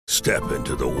Step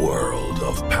into the world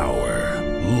of power,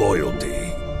 loyalty,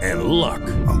 and luck.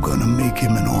 I'm gonna make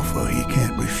him an offer he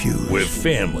can't refuse. With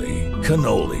family,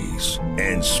 cannolis,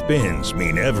 and spins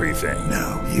mean everything.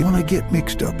 Now, you wanna get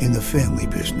mixed up in the family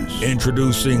business.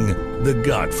 Introducing The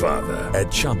Godfather at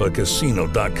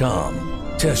ChumbaCasino.com.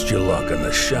 Test your luck in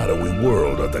the shadowy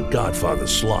world of The Godfather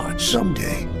slot.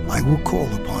 Someday, I will call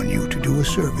upon you to do a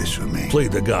service for me. Play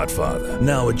The Godfather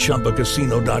now at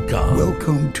ChumbaCasino.com.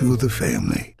 Welcome to the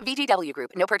family. VGW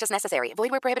Group. No purchase necessary. Void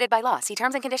where prohibited by law. See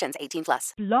terms and conditions.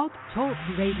 18+. Blog Talk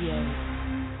Radio.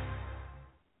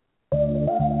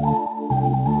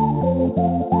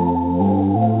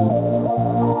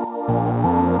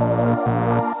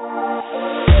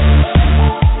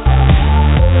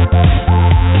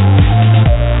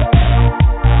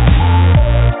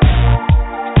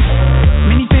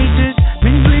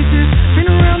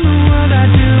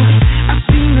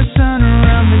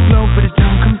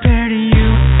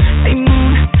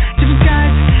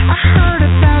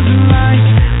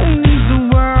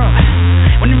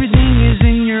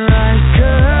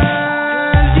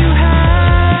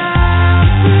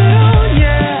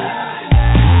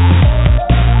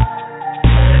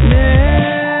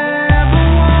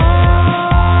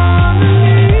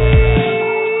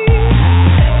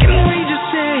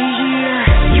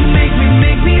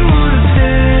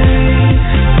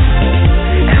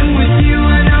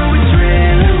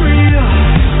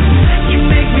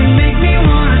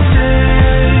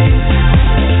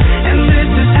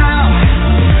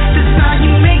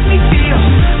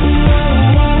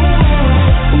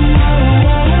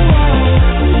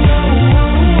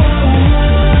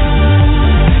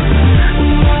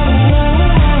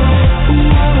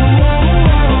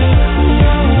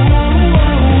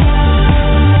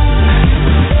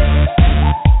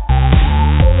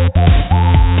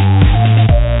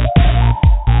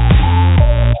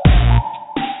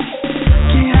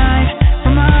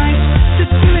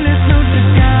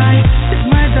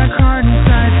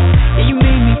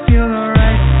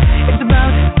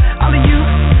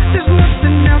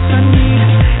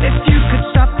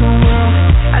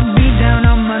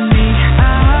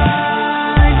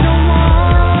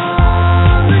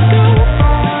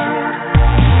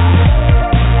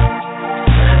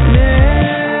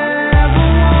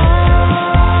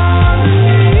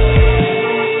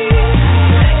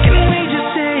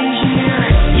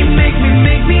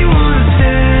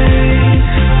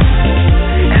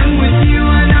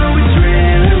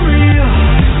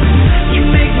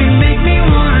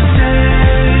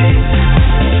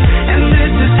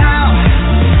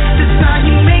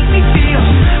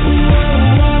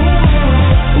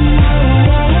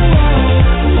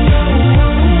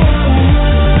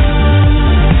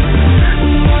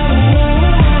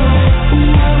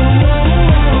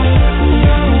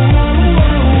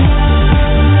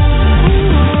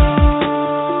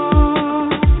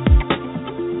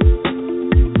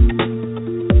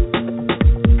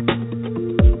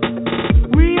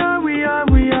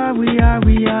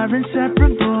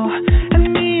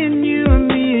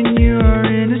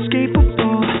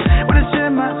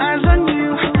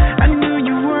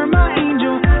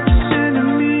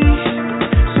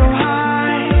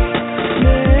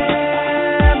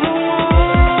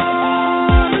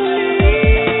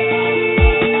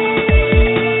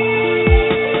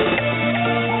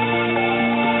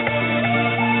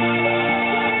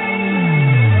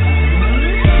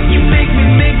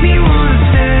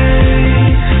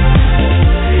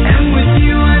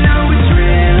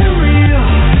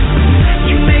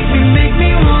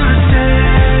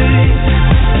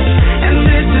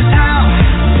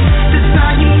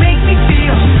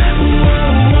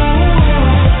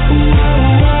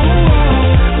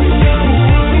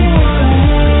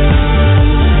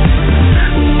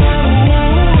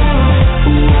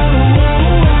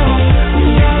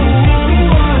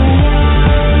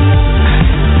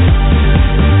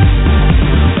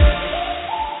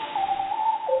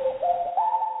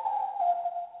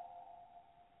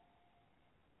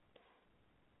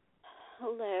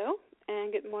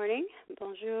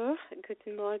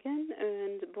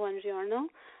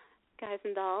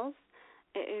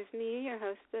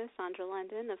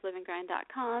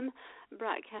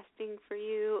 Broadcasting for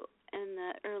you in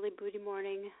the early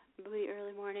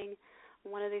early morning,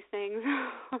 one of these things,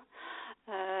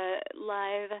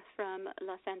 live from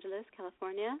Los Angeles,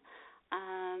 California,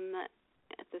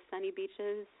 at the sunny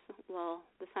beaches. Well,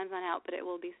 the sun's not out, but it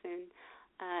will be soon.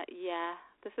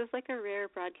 This is like a rare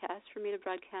broadcast for me to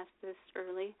broadcast this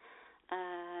early,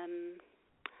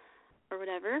 or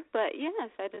whatever. But yes,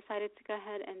 I decided to go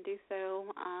ahead and do so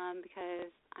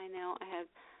because I know I have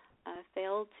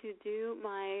failed to do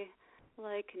my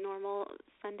like normal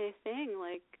Sunday thing,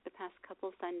 like the past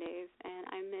couple Sundays, and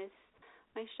I miss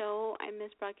my show. I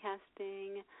miss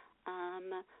broadcasting.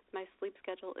 My sleep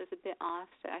schedule is a bit off,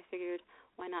 so I figured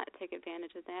why not take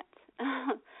advantage of that.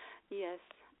 Yes,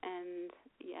 and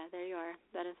yeah, there you are.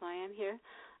 That is why I'm here,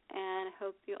 and I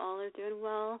hope you all are doing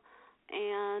well.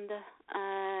 And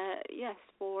yes,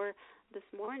 for this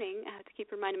morning, I have to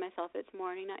keep reminding myself it's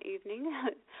morning, not evening.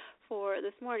 For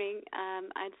this morning,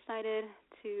 I decided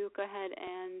to go ahead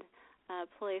and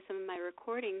play some of my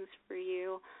recordings for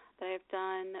you that I've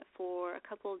done for a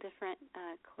couple different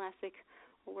classic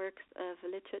works of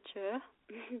literature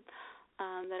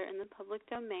that are in the public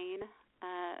domain.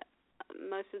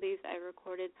 Most of these I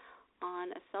recorded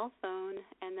on a cell phone,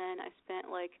 and then I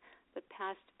spent like the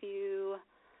past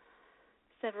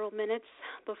several minutes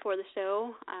before the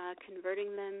show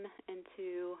converting them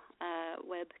into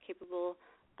web-capable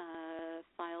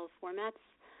file formats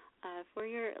for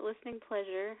your listening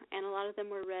pleasure, and a lot of them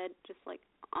were read just like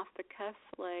off the cuff,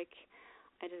 like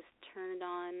I just turned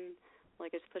on,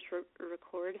 like I just pushed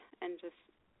record and just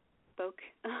spoke.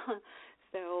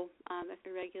 So if the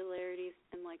irregularities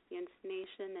in like the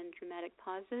intonation and dramatic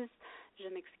pauses, je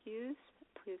m'excuse,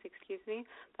 please excuse me.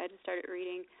 But I just started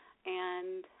reading,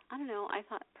 and I don't know, I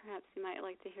thought perhaps you might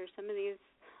like to hear some of these,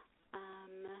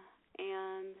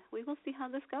 and we will see how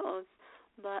this goes.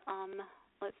 But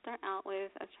let's start out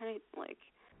with, I was trying to like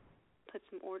put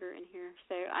some order in here,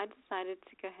 so I decided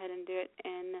to go ahead and do it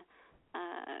in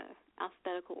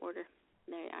alphabetical order.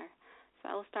 There you are. So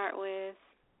I will start with,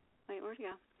 wait, where'd it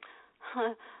go?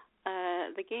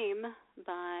 The Game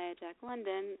by Jack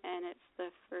London, and it's the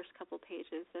first couple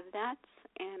pages of that,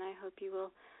 and I hope you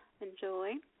will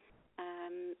enjoy.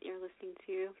 You're listening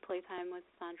to Playtime with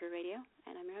Sandra Radio,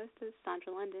 and I'm your hostess,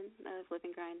 Sandra London of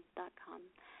livinggrind.com.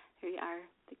 Here you are,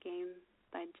 The Game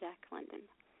by Jack London.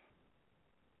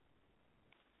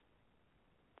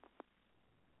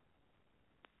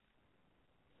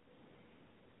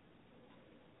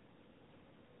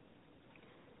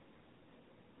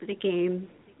 The Game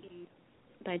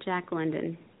by Jack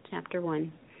London, Chapter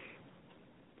 1.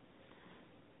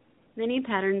 Many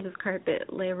patterns of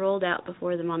carpet lay rolled out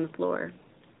before them on the floor.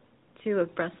 2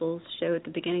 of Brussels showed the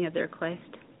beginning of their quest,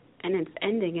 and its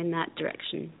ending in that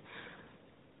direction,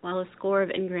 while a score of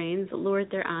ingrains lured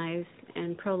their eyes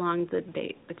and prolonged the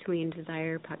debate between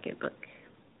Desire Pocketbook.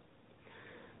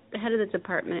 The head of the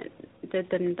department did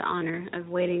them the honor of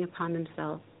waiting upon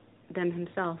them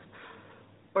himself,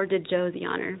 or did Joe the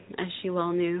honor, as she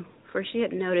well knew, for she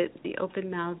had noted the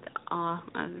open-mouthed awe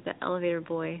of the elevator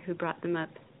boy who brought them up.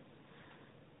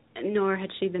 Nor had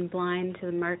she been blind to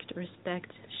the marked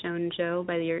respect shown Joe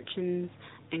by the urchins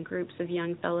and groups of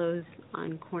young fellows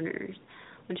on corners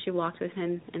when she walked with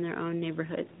him in their own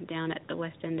neighborhood down at the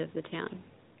west end of the town.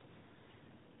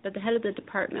 But the head of the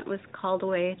department was called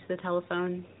away to the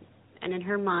telephone, and in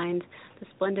her mind the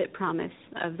splendid promise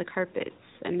of the carpets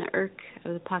and the irk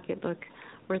of the pocketbook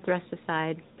were thrust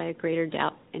aside by a greater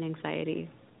doubt and anxiety.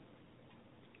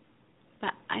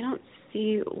 "But I don't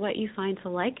see what you find to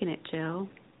like in it, Joe,"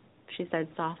 she said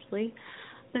softly,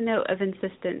 the note of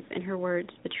insistence in her words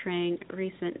betraying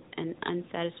recent and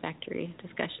unsatisfactory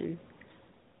discussion.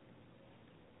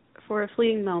 For a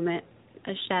fleeting moment,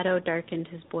 a shadow darkened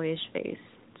his boyish face,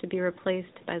 to be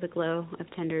replaced by the glow of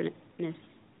tenderness.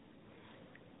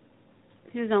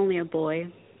 He was only a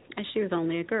boy, as she was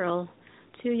only a girl,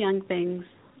 2 young things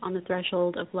on the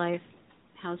threshold of life,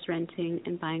 house renting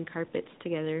and buying carpets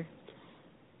together.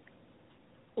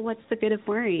 "What's the good of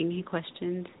worrying?" he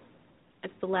questioned.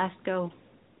 "It's the last go,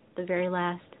 the very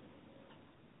last."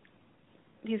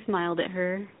 He smiled at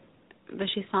her, but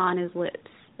she saw on his lips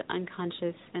the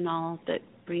unconscious and all but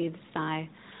breathed sigh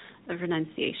of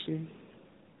renunciation,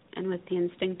 and with the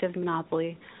instinctive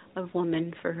monopoly of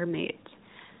woman for her mate,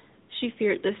 she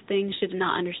feared this thing she did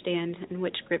not understand and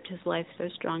which gripped his life so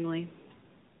strongly.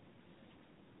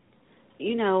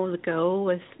 "You know, the go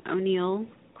with O'Neill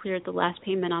cleared the last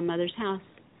payment on Mother's house,"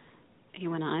 he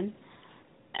went on,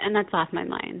 "and that's off my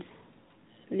mind.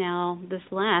 Now,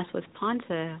 this last with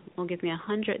Ponta will give me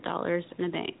 $100 in the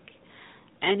bank,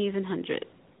 an even 100.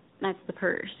 That's the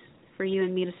purse for you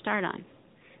and me to start on.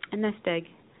 And nest egg."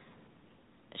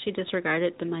 She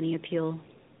disregarded the money appeal.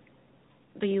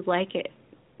 "But you like it,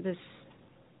 this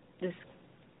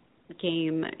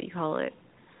game, you call it.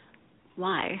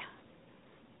 Why?"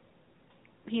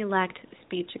 He lacked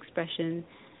speech expression.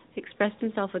 He expressed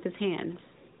himself with his hands,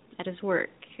 at his work,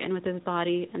 and with his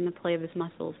body and the play of his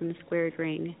muscles in the squared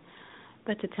ring.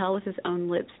 But to tell with his own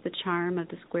lips the charm of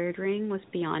the squared ring was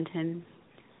beyond him.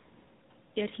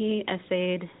 Yet he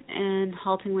essayed, and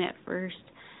haltingly at first,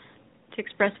 to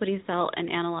express what he felt and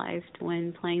analyzed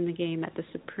when playing the game at the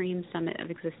supreme summit of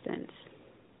existence.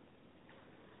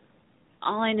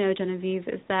 All I know, Genevieve,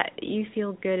 is that you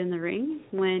feel good in the ring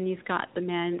when you've got the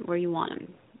man where you want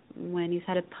him, when he's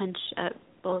had a punch up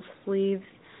both sleeves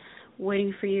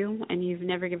waiting for you and you've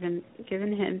never given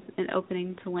him an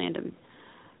opening to land him,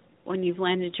 when you've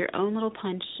landed your own little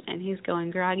punch and he's going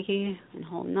groggy and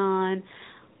holding on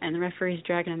and the referee's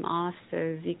dragging him off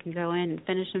so you can go in and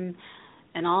finish him,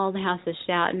 and all the house is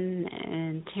shouting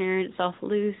and tearing itself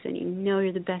loose, and you know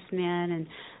you're the best man and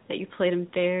that you played him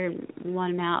fair and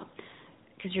won him out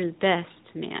because you're the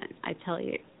best man, I tell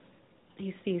you.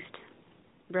 He ceased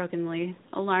brokenly,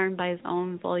 alarmed by his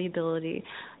own volubility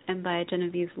and by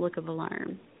Genevieve's look of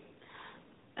alarm.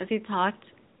 As he talked,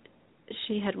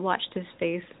 she had watched his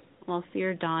face while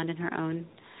fear dawned in her own.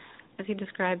 As he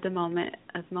described the moment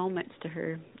of moments to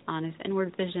her, on his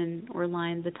inward vision were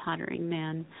lined the tottering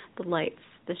man, the lights,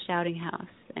 the shouting house,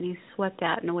 and he swept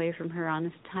out and away from her on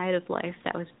this tide of life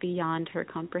that was beyond her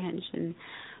comprehension,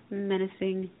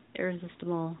 menacing,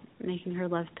 irresistible, making her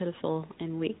love pitiful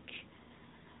and weak.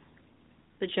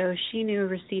 The Joe she knew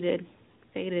receded,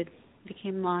 faded,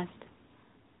 became lost.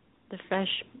 The fresh,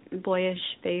 boyish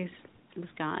face was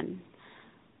gone.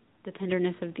 The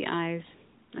tenderness of the eyes,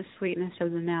 the sweetness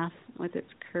of the mouth with its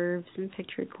curves and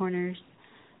pictured corners.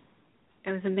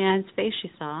 It was a man's face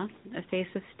she saw, a face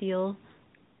of steel,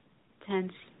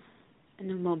 tense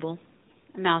and immobile,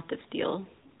 a mouth of steel,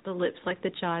 the lips like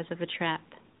the jaws of a trap,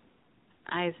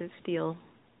 eyes of steel,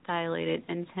 dilated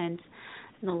and tense,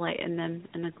 and the light in them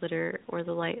and the glitter or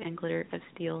the light and glitter of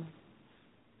steel.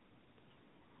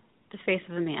 The face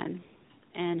of a man,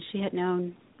 and she had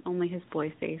known only his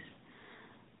boy face.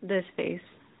 This face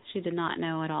she did not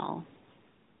know at all.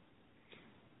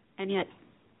 And yet,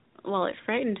 while it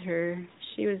frightened her,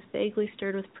 she was vaguely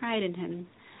stirred with pride in him.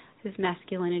 His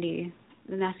masculinity,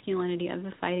 the masculinity of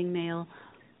the fighting male,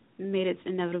 made its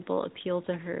inevitable appeal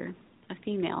to her, a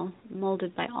female,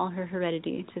 molded by all her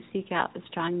heredity to seek out a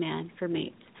strong man for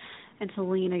mate and to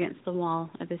lean against the wall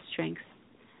of his strength.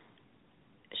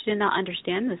 She did not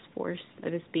understand this force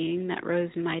of his being that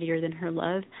rose mightier than her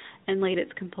love and laid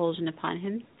its compulsion upon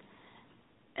him.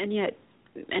 And yet,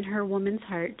 in her woman's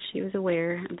heart, she was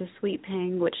aware of the sweet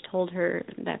pang which told her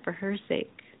that for her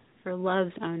sake, for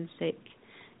love's own sake,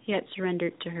 he had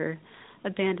surrendered to her,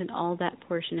 abandoned all that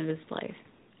portion of his life,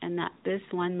 and that this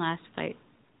one last fight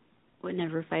would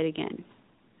never fight again.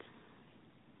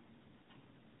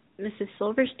 Mrs.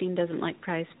 Silverstein doesn't like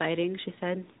prize fighting, she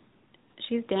said.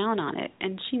 She's down on it,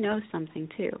 and she knows something,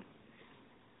 too.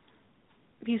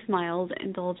 He smiled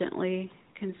indulgently,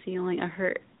 concealing a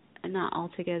hurt not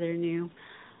altogether new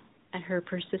at her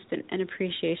persistent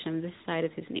inappreciation of this side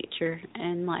of his nature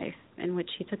and life in which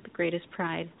he took the greatest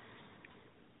pride.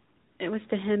 It was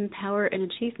to him power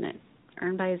and achievement,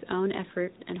 earned by his own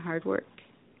effort and hard work.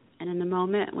 And in the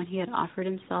moment when he had offered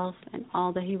himself and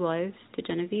all that he was to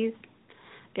Genevieve,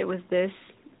 it was this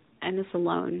and this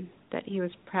alone that he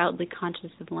was proudly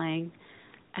conscious of laying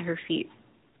at her feet.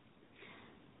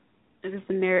 It was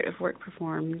the merit of work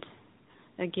performed,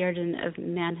 a guerdon of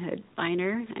manhood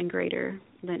finer and greater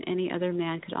than any other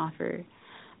man could offer,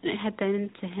 and it had been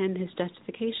to him his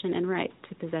justification and right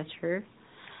to possess her,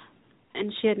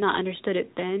 and she had not understood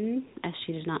it then, as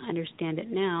she did not understand it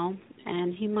now,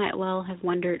 and he might well have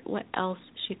wondered what else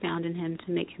she found in him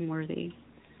to make him worthy.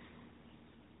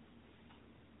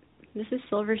 Mrs.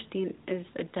 Silverstein is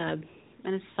a dub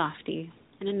and a softy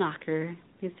and a knocker,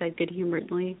 he said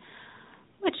good-humoredly.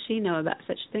 What'd she know about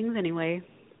such things anyway?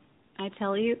 I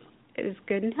tell you, it is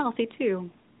good and healthy, too.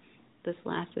 This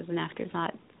last is an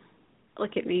afterthought.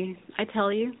 Look at me. I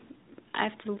tell you, I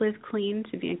have to live clean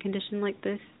to be in condition like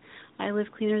this. I live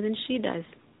cleaner than she does,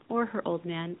 or her old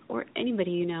man, or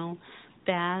anybody you know.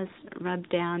 Baths,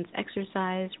 rub-downs,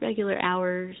 exercise, regular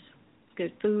hours,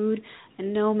 good food,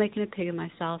 and no making a pig of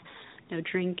myself. No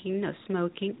drinking, no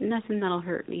smoking, nothing that'll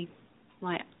hurt me.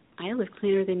 Why, I live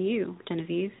cleaner than you,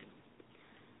 Genevieve.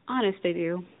 Honest, I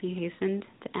do, he hastened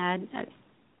to add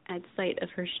at sight of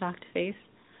her shocked face.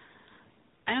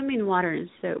 I don't mean water and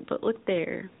soap, but look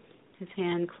there. His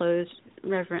hand closed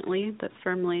reverently but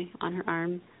firmly on her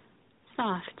arm.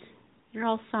 Soft. You're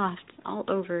all soft, all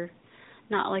over.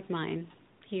 Not like mine.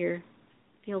 Here,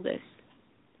 feel this.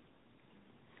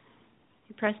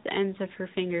 He pressed the ends of her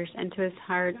fingers into his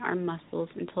hard arm muscles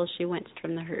until she winced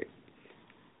from the hurt.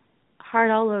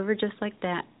 Hard all over just like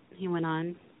that, he went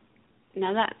on.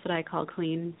 Now that's what I call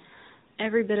clean.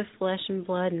 Every bit of flesh and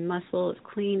blood and muscle is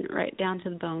clean right down to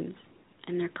the bones.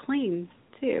 And they're clean,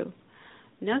 too.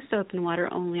 No soap and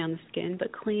water only on the skin,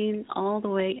 but clean all the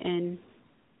way in.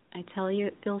 I tell you,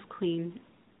 it feels clean.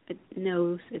 It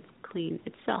knows it's clean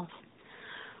itself.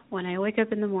 When I wake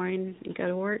up in the morning and go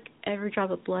to work, every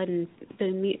drop of blood and bit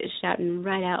of meat is shouting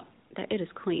right out that it is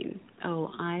clean.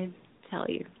 Oh, I tell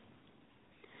you.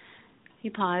 He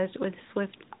paused with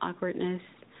swift awkwardness,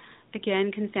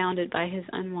 again confounded by his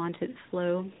unwonted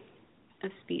flow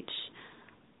of speech.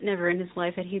 Never in his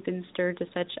life had he been stirred to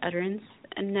such utterance,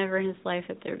 and never in his life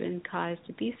had there been cause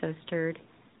to be so stirred.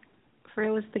 For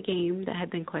it was the game that had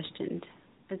been questioned,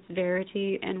 its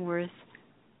verity and worth,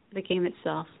 the game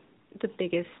itself, the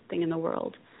biggest thing in the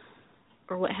world,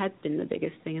 or what had been the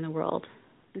biggest thing in the world,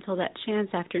 until that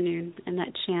chance afternoon and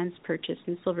that chance purchase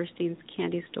in Silverstein's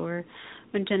candy store,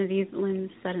 when Genevieve loomed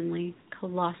suddenly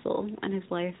colossal in his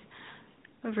life,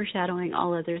 overshadowing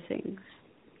all other things.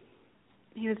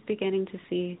 He was beginning to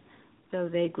see, though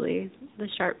vaguely, the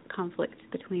sharp conflict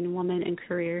between woman and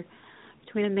career,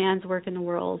 between a man's work in the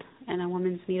world and a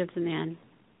woman's need of the man.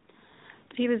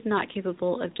 But he was not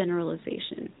capable of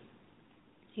generalization.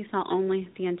 He saw only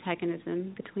the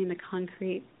antagonism between the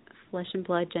concrete, flesh and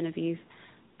blood Genevieve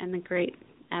and the great,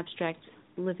 abstract,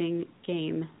 living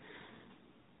game.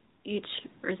 Each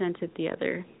resented the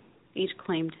other. Each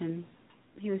claimed him.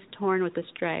 He was torn with the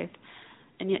strife,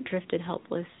 and yet drifted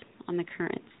helpless on the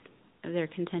currents of their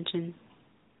contention.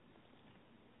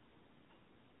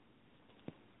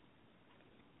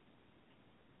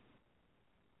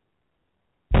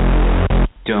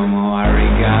 Domo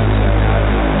arigato.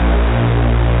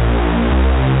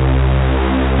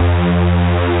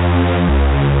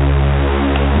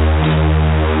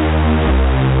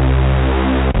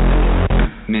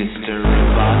 Mr.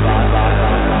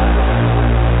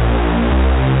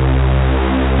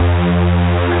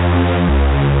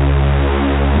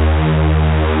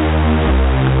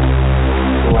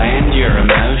 Land your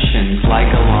emotions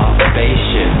like a lost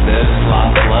spaceship. Those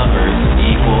lost lovers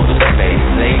equal the space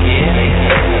they get.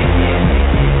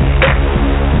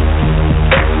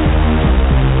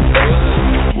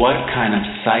 What kind of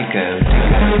psycho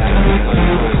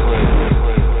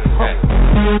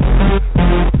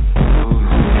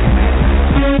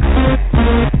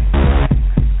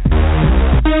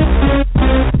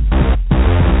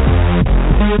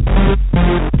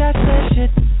that's that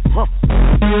shit.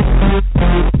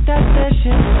 That's that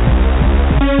shit.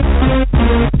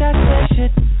 That's that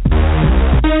shit.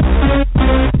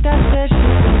 That's that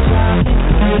shit.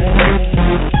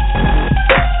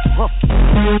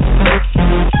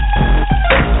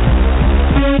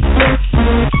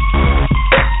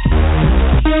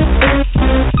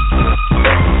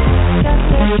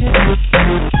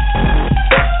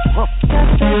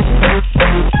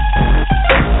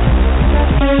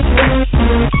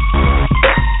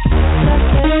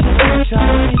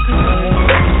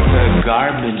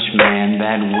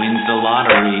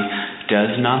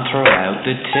 Does not throw out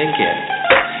the ticket.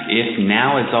 If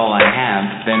now is all I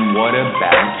have, then what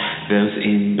about those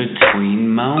in-between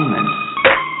moments?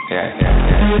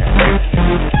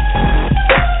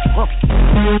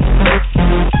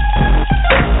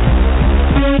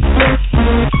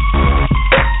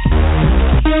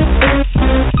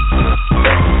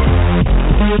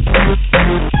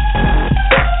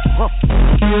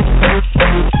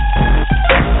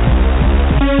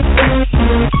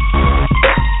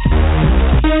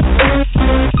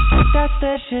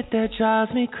 That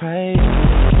drives me crazy.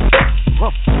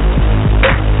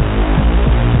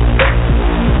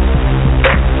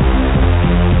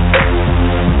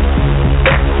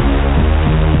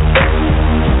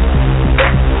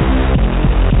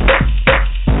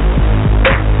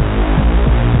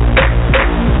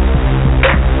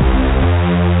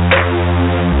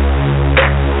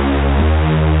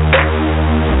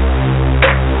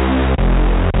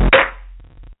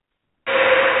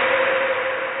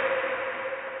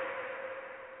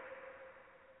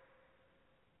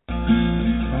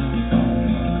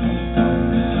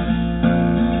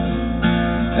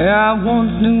 I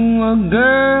once knew a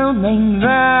girl named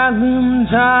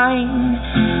Valentine.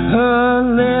 Her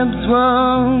lips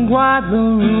were quite the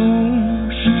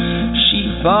rouge. She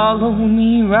followed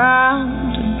me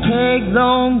round to take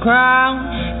the crown.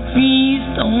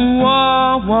 Feast on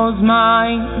what was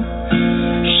mine.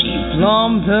 She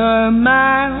plumped her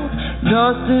mouth,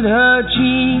 dusted her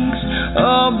cheeks,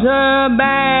 upped her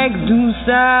bags due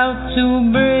south to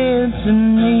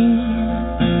Brittany.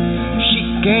 She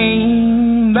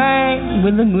came back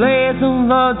with a glass of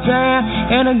a tan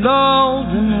and a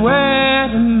golden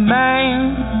wedding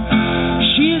band.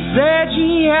 She said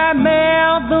she had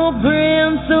met the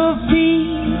Prince of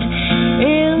Peace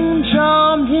and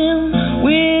charmed him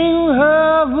with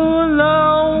her voluptuous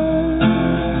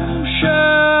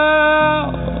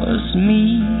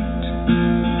meat.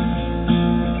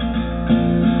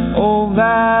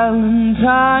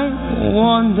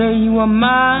 One day you are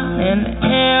mine and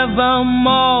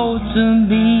evermore to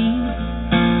be.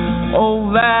 Oh,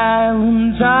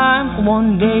 Valentine,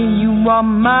 one day you are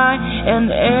mine and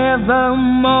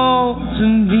evermore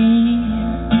to be.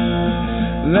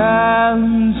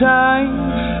 Valentine,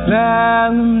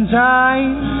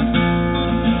 Valentine,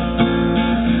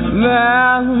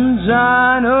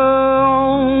 Valentine,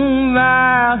 oh,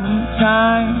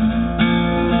 Valentine.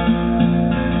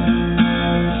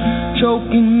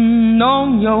 Choking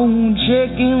on your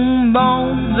chicken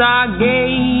bones, I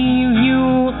gave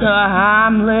you the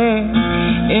Heimlich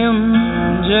in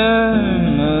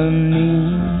Germany,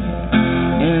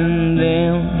 and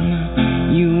then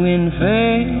you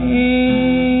infected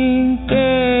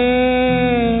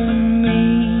me.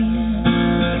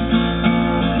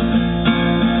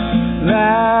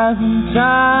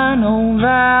 Valentine, oh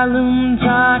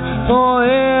Valentine,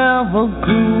 forever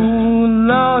cool,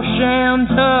 lush and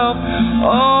tough.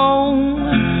 Oh,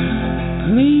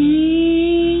 please,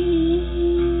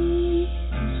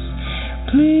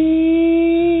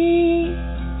 please,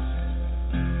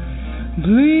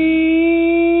 please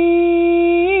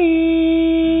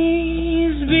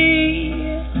be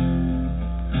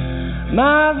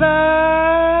my Valentine.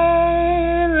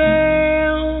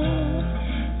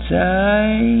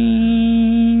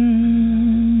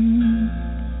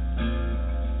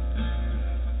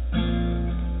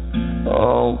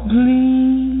 Oh,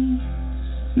 please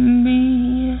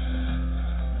be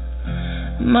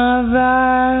my Valentine.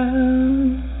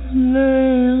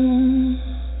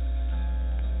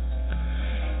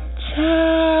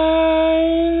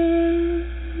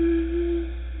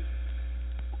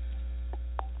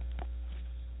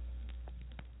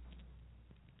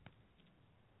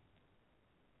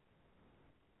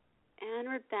 And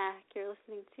we're back. You're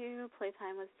listening to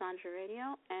Playtime with Sandra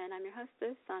Radio, and I'm your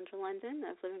hostess, Sandra London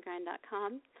of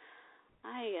livingrind.com.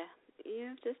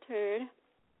 You've just heard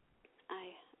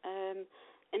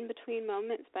In Between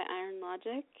Moments by Iron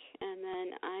Logic, and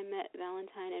then I Met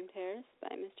Valentine in Paris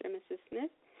by Mr. and Mrs.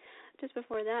 Smith. Just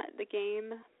before that, The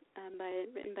Game,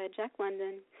 written by Jack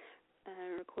London,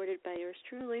 recorded by yours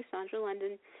truly, Sandra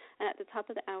London. And at the top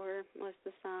of the hour was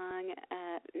the song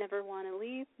Never Wanna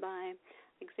Leave by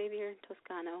Xavier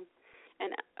Toscano.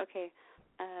 And, okay,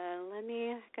 let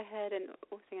me go ahead and,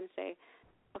 what was I going to say?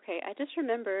 Okay, I just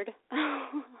remembered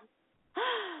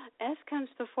S comes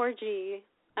before G.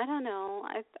 I don't know.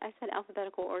 I said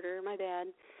alphabetical order. My bad.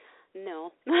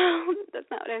 No, that's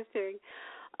not what I was doing.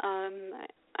 I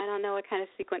don't know what kind of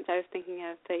sequence I was thinking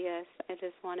of, but yes, I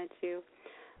just wanted to,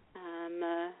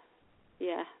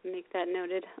 make that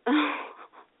noted.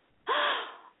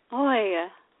 Oh, yeah.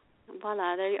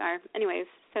 Voila, there you are. Anyways,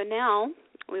 so now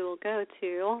we will go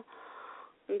to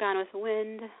Gone with the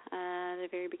Wind, the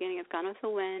very beginning of Gone with the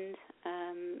Wind,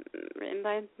 written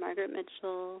by Margaret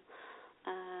MITCHELL.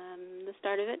 The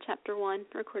start of it, Chapter 1,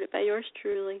 recorded by yours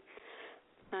truly,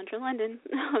 Sandra London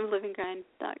of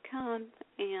livingrind.com,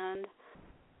 and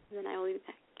then I will be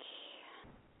back.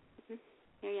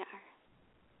 Here you are.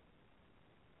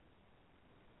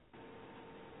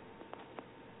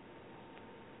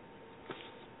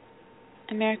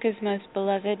 America's Most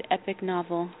Beloved Epic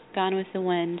Novel, Gone with the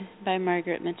Wind, by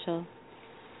Margaret MITCHELL.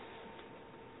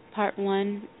 Part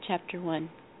 1, Chapter 1.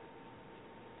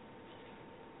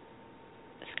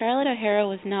 Scarlett O'Hara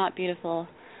was not beautiful,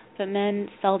 but men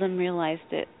seldom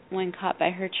realized it when caught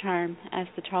by her charm, as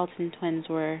the Charlton twins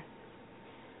were.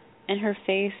 In her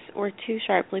face were too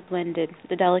sharply blended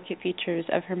the delicate features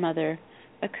of her mother,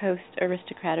 a coast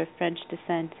aristocrat of French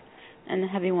descent, and the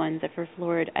heavy ones of her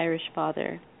florid Irish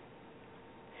father.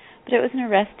 But it was an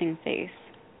arresting face,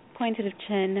 pointed of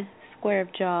chin, square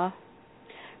of jaw.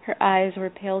 Her eyes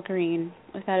were pale green,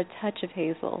 without a touch of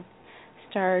hazel,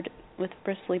 starred with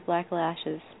bristly black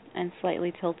lashes, and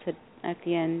slightly tilted at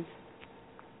the ends.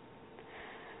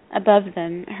 Above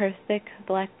them, her thick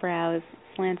black brows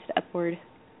slanted upward,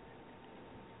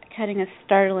 cutting a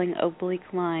startling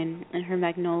oblique line in her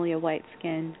magnolia white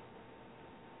skin.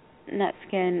 And that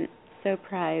skin so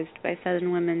prized by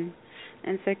Southern women,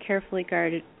 and so carefully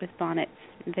guarded with bonnets,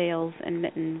 veils, and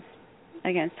mittens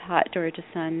against hot Georgia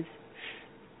suns.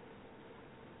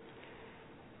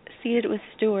 Seated with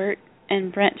Stuart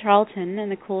and Brent Charlton in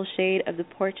the cool shade of the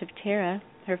porch of Tara,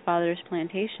 her father's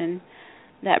plantation,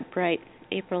 that bright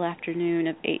April afternoon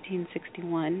of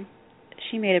 1861,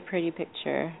 she made a pretty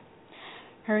picture.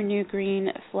 Her new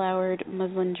green flowered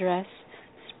muslin dress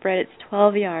spread its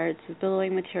 12 yards of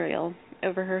billowing material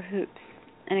over her hoops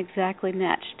and exactly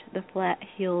matched the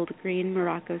flat-heeled green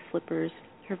Morocco slippers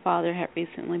her father had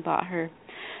recently bought her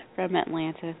from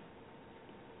Atlanta.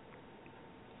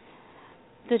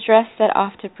 The dress set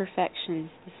off to perfection,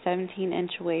 the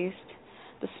 17-inch waist,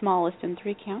 the smallest in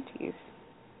 3 counties,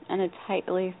 and a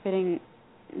tightly fitting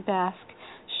basque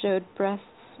showed breasts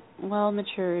well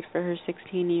matured for her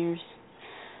 16 years.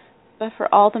 But for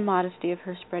all the modesty of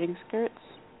her spreading skirts,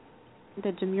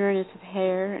 the demureness of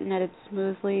hair netted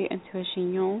smoothly into a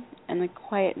chignon, and the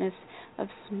quietness of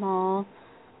small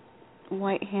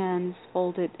white hands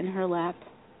folded in her lap,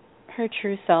 her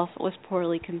true self was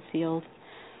poorly concealed.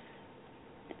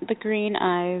 The green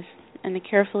eyes and the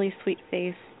carefully sweet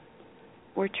face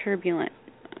were turbulent,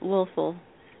 willful,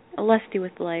 lusty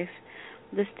with life,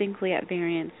 distinctly at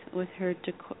variance with her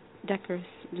decorous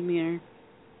demeanor.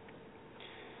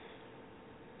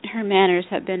 Her manners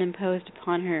had been imposed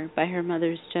upon her by her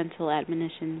mother's gentle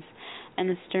admonitions and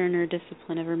the sterner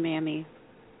discipline of her mammy.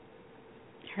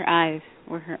 Her eyes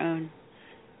were her own.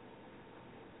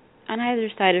 On either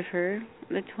side of her,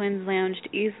 the twins lounged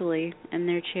easily in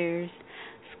their chairs,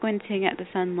 squinting at the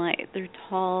sunlight through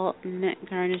tall,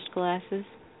 mint-garnished glasses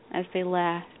as they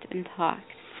laughed and talked.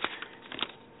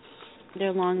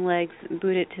 Their long legs,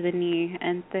 booted to the knee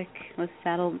and thick with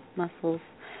saddle muscles,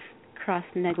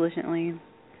 crossed negligently.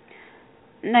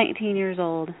 19 years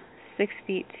old, 6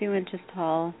 feet 2 inches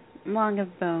tall, long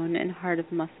of bone and hard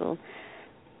of muscle,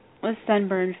 with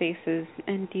sunburned faces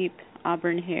and deep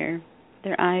auburn hair,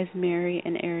 their eyes merry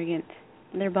and arrogant,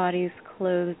 their bodies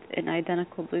clothed in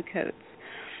identical blue coats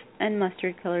and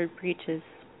mustard-colored breeches.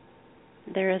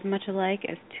 They're as much alike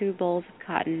as 2 bowls of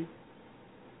cotton.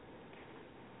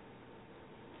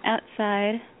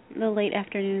 Outside, the late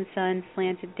afternoon sun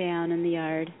slanted down in the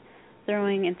yard,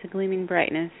 throwing into gleaming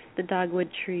brightness the dogwood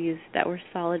trees that were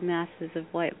solid masses of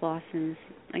white blossoms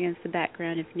against the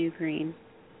background of new green.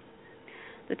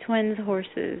 The twins'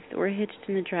 horses were hitched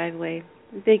in the driveway,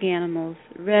 big animals,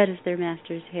 red as their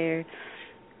master's hair,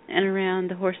 and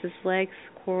around the horses' legs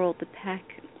quarreled the pack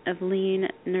of lean,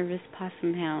 nervous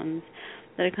possum hounds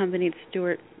that accompanied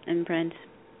Stuart and Brent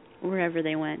wherever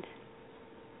they went.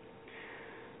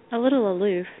 A little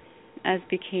aloof, as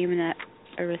became an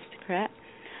aristocrat,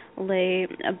 lay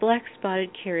a black-spotted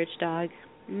carriage dog,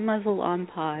 muzzle on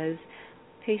paws,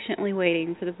 patiently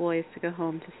waiting for the boys to go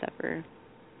home to supper.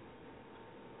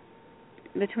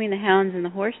 Between the hounds and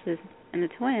the horses and the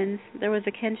twins, there was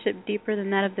a kinship deeper than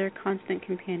that of their constant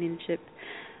companionship.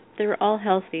 They were all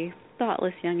healthy,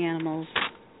 thoughtless young animals,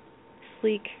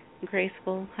 sleek,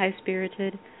 graceful,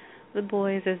 high-spirited, the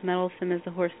boys as mettlesome as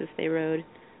the horses they rode,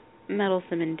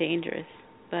 mettlesome and dangerous,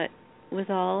 but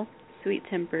withal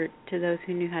sweet-tempered to those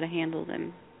who knew how to handle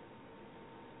them.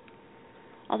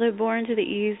 Although born to the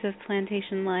ease of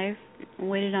plantation life,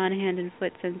 waited on hand and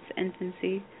foot since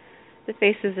infancy, the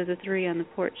faces of the 3 on the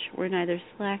porch were neither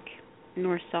slack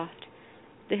nor soft.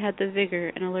 They had the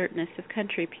vigor and alertness of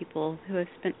country people who have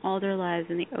spent all their lives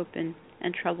in the open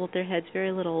and troubled their heads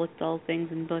very little with dull things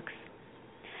and books.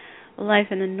 Life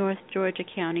in the North Georgia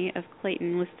county of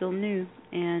Clayton was still new,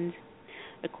 and,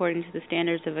 according to the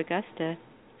standards of Augusta,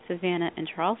 Savannah, and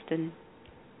Charleston,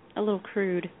 a little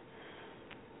crude.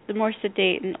 The more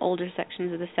sedate and older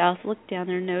sections of the South looked down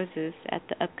their noses at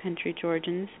the up-country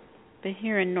Georgians, but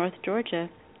here in North Georgia,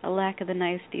 a lack of the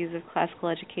niceties of classical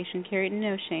education carried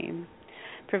no shame,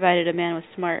 provided a man was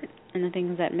smart in the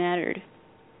things that mattered.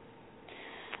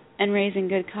 And raising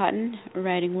good cotton,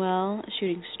 riding well,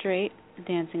 shooting straight,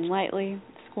 dancing lightly,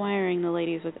 squiring the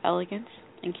ladies with elegance,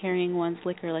 and carrying one's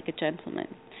liquor like a gentleman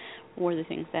were the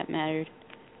things that mattered.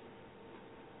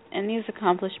 In these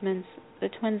accomplishments, the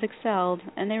twins excelled,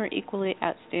 and they were equally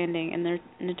outstanding in their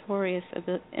notorious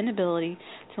inability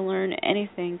to learn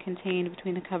anything contained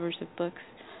between the covers of books.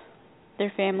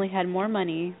 Their family had more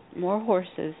money, more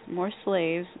horses, more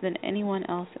slaves than anyone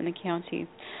else in the county,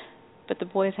 but the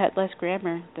boys had less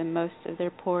grammar than most of their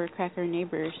poor cracker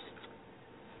neighbors.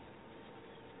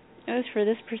 It was for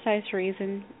this precise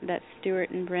reason that Stuart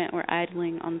and Brent were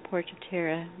idling on the porch of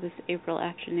Tara this April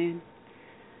afternoon.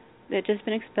 They had just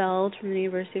been expelled from the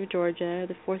University of Georgia,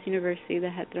 the 4th university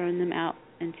that had thrown them out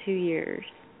in 2 years.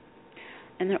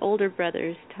 And their older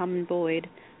brothers, Tom and Boyd,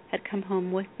 had come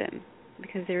home with them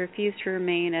because they refused to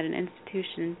remain at an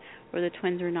institution where the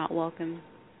twins were not welcome.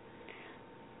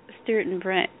 Stuart and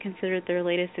Brent considered their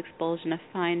latest expulsion a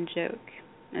fine joke,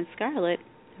 and Scarlett,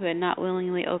 who had not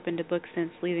willingly opened a book since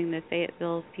leaving the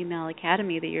Fayetteville Female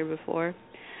Academy the year before,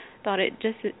 thought it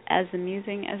just as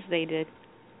amusing as they did.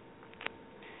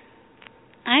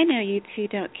 I know you 2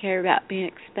 don't care about being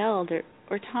expelled,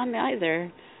 or Tom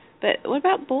either, but what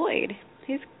about Boyd?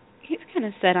 He's kind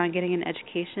of set on getting an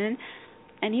education,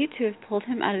 and you 2 have pulled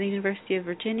him out of the University of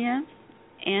Virginia,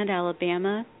 and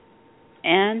Alabama,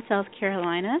 and South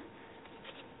Carolina,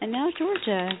 and now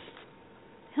Georgia.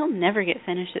 He'll never get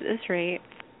finished at this rate.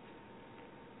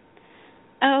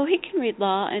 Oh, he can read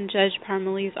law in Judge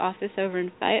Parmalee's office over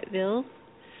in Fayetteville.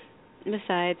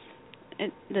 Besides,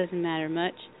 it doesn't matter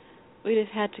much. We'd have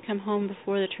had to come home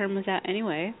before the term was out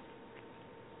anyway.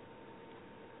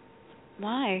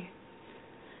 Why?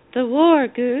 The war,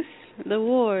 Goose. The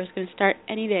war is going to start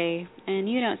any day, and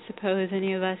you don't suppose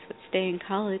any of us would stay in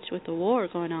college with the war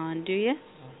going on, do you?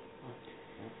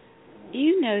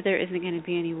 You know there isn't going to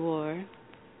be any war.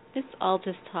 It's all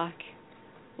just talk.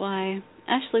 Why,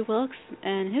 Ashley Wilkes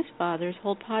and his father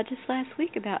told Pa just last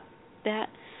week about that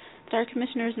our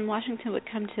commissioners in Washington would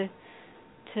come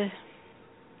to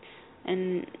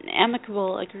an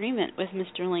amicable agreement with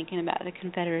Mr. Lincoln about the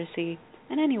Confederacy.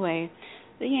 And anyway,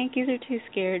 the Yankees are too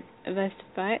scared of us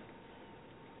to fight.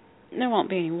 There won't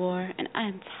be any war, and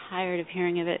I'm tired of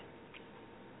hearing of it.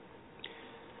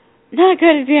 Not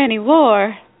going to be any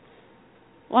war?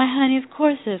 Why, honey, of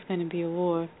course there's going to be a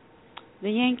war.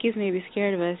 The Yankees may be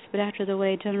scared of us, but after the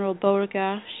way General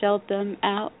Beauregard shelled them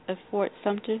out of Fort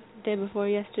Sumter the day before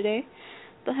yesterday,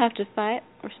 they'll have to fight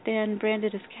or stand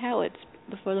branded as cowards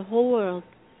before the whole world.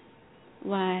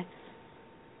 Why,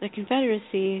 the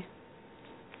Confederacy...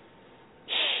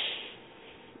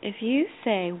 If you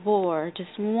say war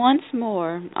just once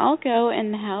more, I'll go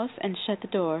in the house and shut the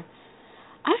door.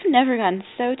 I've never gotten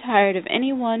so tired of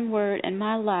any one word in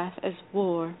my life as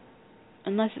war,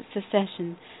 unless it's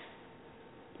secession.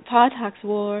 Pa talks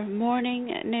war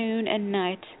morning, noon, and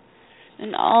night,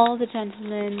 and all the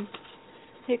gentlemen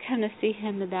who come to see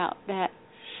him about that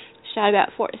shout about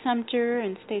Fort Sumter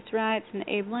and states' rights and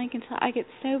Abe Lincoln till I get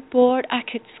so bored I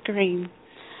could scream.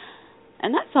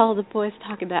 And that's all the boys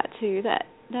talk about, too, that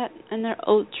and their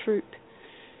old troop.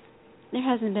 There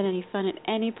hasn't been any fun at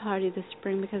any party this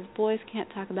spring because boys can't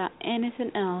talk about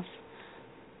anything else.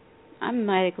 I'm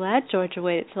mighty glad Georgia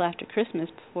waited till after Christmas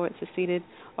before it seceded,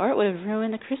 or it would have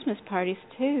ruined the Christmas parties,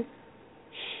 too.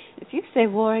 If you say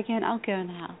war again, I'll go in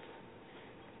the house.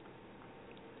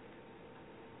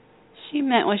 She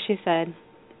meant what she said,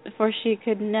 for she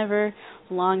could never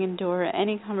long endure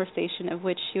any conversation of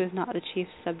which she was not the chief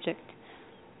subject.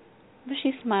 But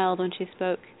she smiled when she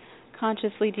spoke,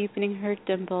 consciously deepening her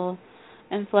dimple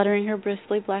and fluttering her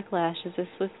bristly black lashes as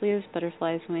swiftly as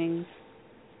butterflies' wings.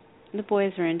 The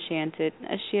boys were enchanted,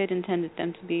 as she had intended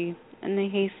them to be, and they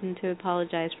hastened to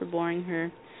apologize for boring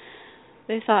her.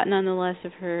 They thought none the less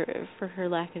of her for her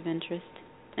lack of interest.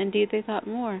 Indeed, they thought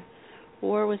more.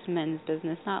 War was men's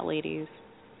business, not ladies',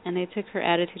 and they took her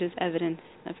attitude as evidence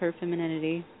of her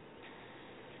femininity.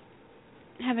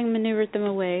 Having maneuvered them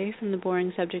away from the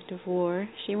boring subject of war,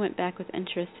 she went back with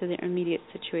interest to their immediate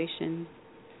situation.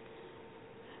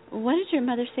 What did your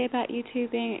mother say about you two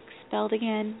being expelled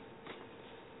again?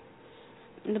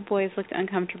 The boys looked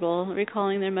uncomfortable,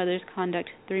 recalling their mother's conduct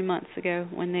 3 months ago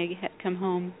when they had come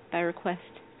home by request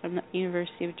from the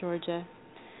University of Georgia.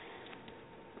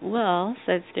 Well,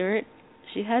 said Stewart,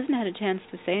 she hasn't had a chance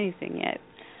to say anything yet.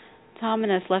 Tom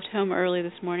and us left home early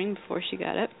this morning before she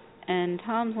got up, and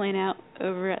Tom's laying out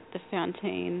over at the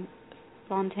Fontaines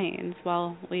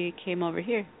while we came over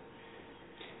here.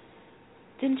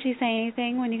 Didn't she say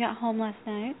anything when you got home last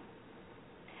night?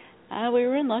 We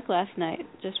were in luck last night.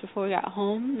 Just before we got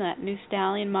home, that new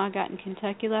stallion Ma got in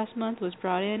Kentucky last month was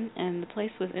brought in, and the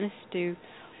place was in a stew.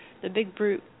 The big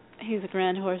brute, he's a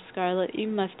grand horse, Scarlet. You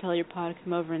must tell your pa to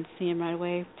come over and see him right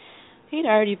away. He'd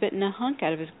already bitten a hunk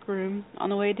out of his groom on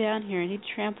the way down here, and he'd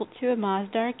trampled 2 of Ma's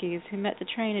darkies who met the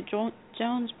train at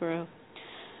Jonesboro.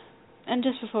 And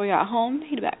just before we got home,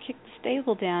 he'd about kicked the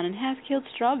stable down and half-killed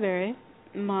Strawberry,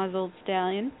 Ma's old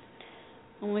stallion.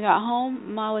 When we got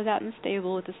home, Ma was out in the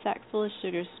stable with a sack full of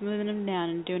sugar, smoothing him down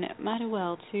and doing it mighty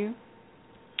well, too.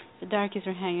 The darkies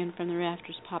were hanging from the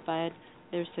rafters pop-eyed.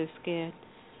 They were so scared.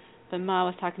 But Ma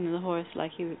was talking to the horse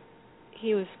like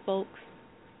he was folks,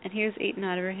 and he was eating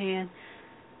out of her hand.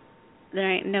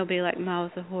 There ain't nobody like Ma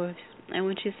with a horse. And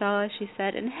when she saw us, she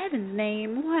said, in heaven's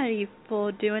name, what are you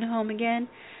fool doing home again?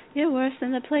 You're worse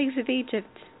than the plagues of Egypt.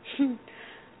 And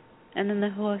then the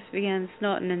horse began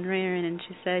snorting and rearing, and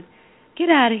she said, get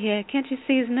out of here. Can't you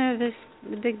see he's nervous?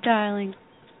 The big darling.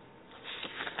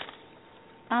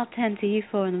 I'll tend to you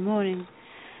 4 in the morning.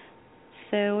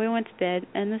 So we went to bed,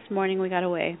 and this morning we got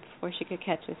away before she could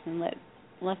catch us and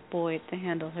left Boyd to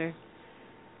handle her.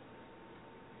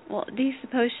 Well, do you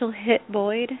suppose she'll hit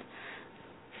Boyd?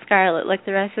 Scarlet, like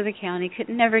the rest of the county, could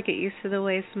never get used to the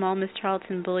way small Miss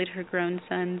Charlton bullied her grown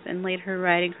sons and laid her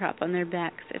riding crop on their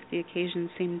backs if the occasion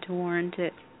seemed to warrant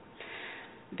it.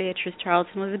 Beatrice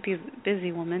Charlton was a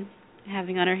busy woman,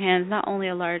 having on her hands not only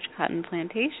a large cotton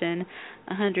plantation,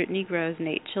 100 Negroes and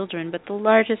 8 children, but the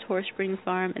largest horse-breeding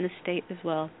farm in the state as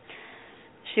well.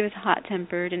 She was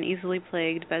hot-tempered and easily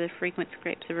plagued by the frequent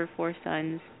scrapes of her 4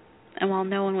 sons, and while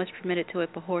no one was permitted to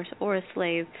whip a horse or a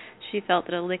slave, she felt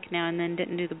that a lick now and then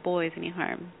didn't do the boys any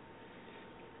harm.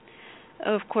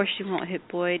 Oh, of course she won't hit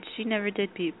Boyd. She never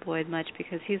did beat Boyd much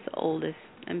because he's the oldest,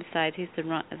 and besides, he's the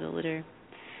runt of the litter.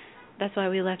 That's why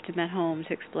we left him at home,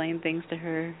 to explain things to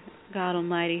her. God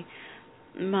almighty,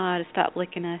 Ma to stop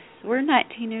licking us. We're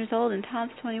 19 years old and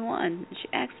Tom's 21, and she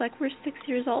acts like we're 6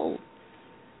 years old.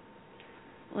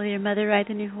 Will your mother ride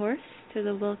the new horse to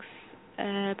the Wilkes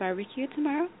barbecue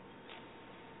tomorrow?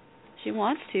 She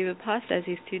wants to, but Pa says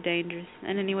he's too dangerous,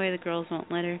 and anyway the girls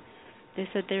won't let her. They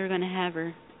said they were going to have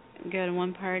her go to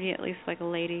one party at least like a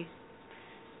lady.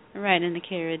 Ride in the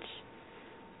carriage.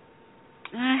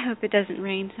 I hope it doesn't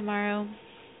rain tomorrow.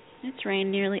 It's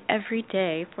rained nearly every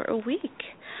day for a week.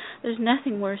 There's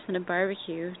nothing worse than a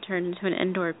barbecue turned into an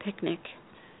indoor picnic.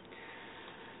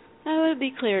 Oh, it'll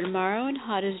be clear tomorrow and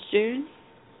hot as June.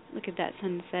 Look at that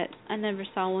sunset. I never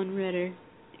saw one redder.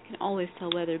 You can always tell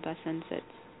weather by sunsets.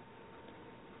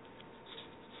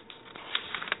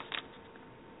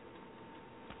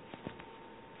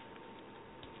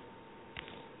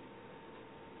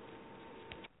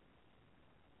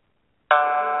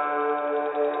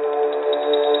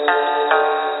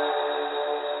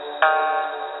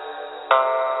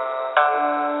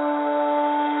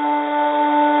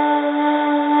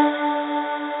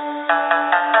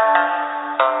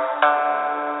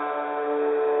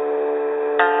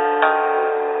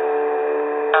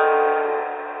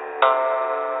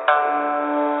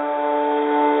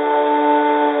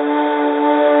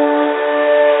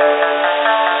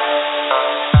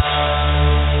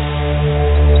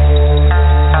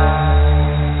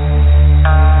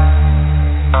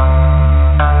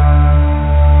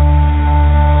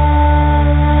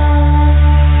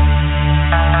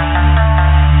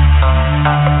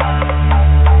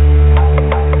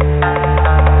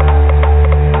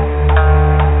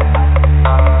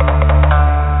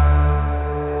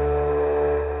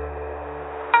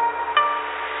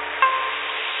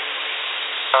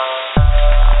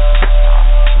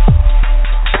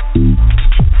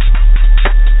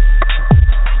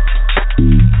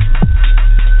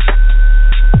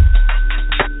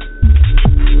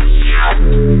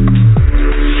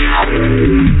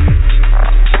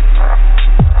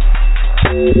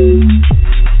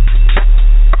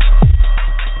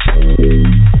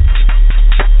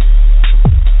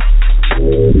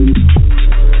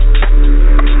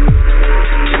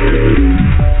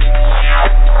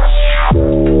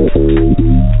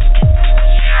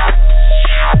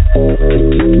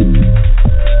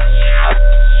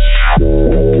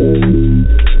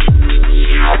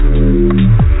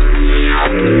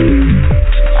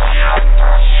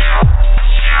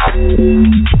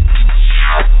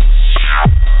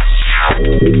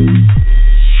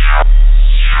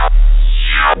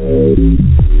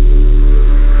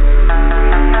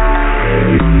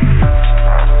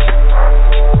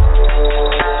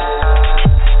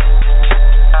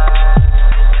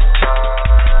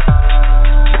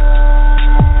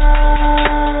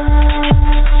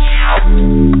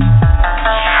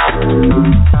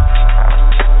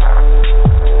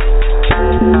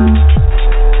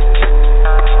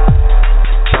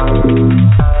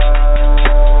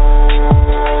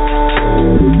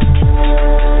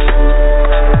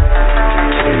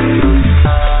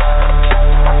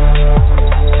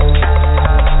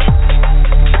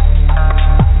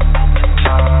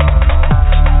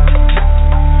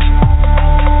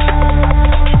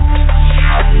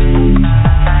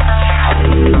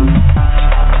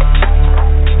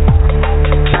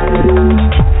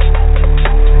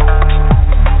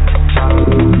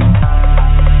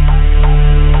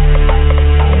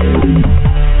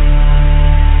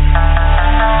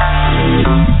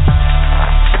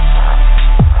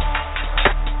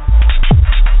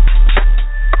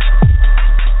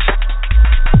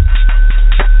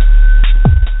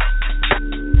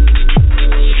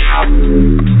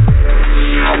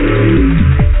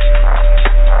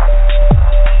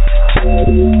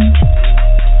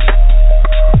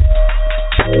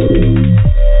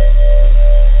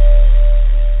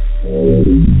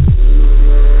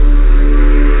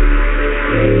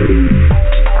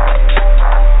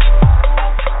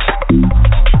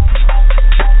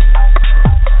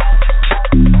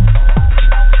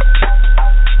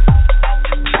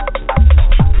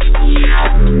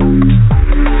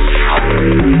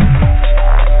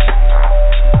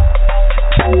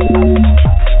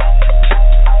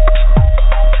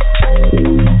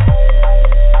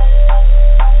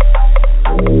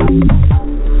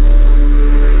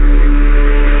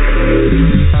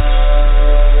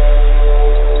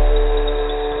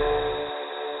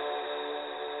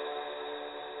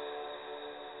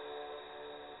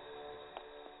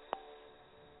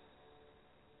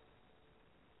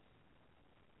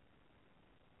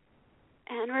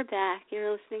 And we're back.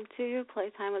 You're listening to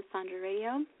Playtime with Sandra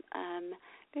Radio,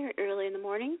 very early in the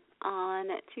morning on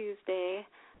Tuesday,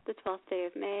 the 12th day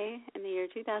of May in the year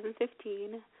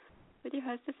 2015, with your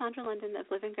hostess, Sandra London of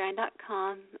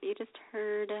liveandgrind.com. You just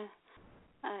heard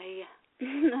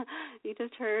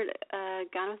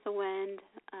Gone with the Wind,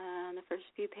 the first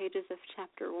few pages of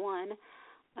Chapter 1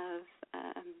 of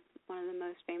one of the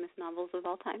most famous novels of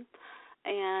all time.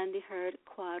 And you heard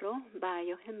Quaro by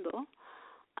Yojimbo.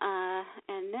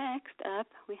 And next up,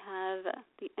 we have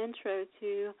the intro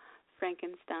to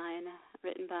Frankenstein,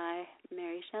 written by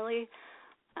Mary SHELLEY,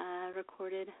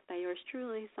 recorded by yours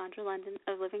truly, Sandra London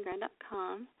of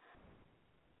liveandgrind.com.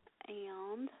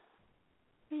 And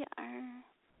we are...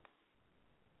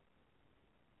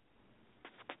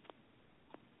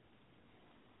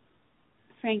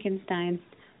 Frankenstein,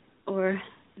 or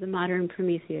the Modern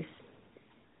Prometheus.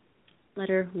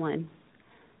 Letter 1.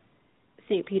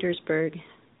 St. Petersburg,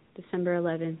 December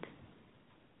 11th.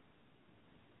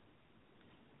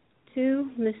 To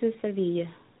Mrs.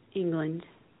 Sevilla, England.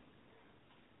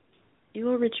 You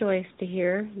will rejoice to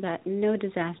hear that no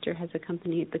disaster has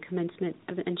accompanied the commencement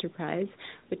of an enterprise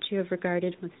which you have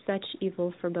regarded with such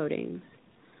evil forebodings.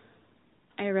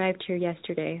 I arrived here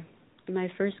yesterday, and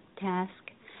my first task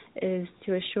is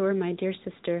to assure my dear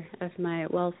sister of my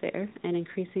welfare and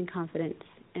increasing confidence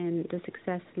in the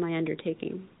success of my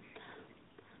undertaking.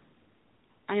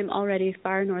 I am already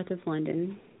far north of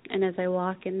London, and as I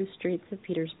walk in the streets of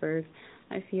Petersburg,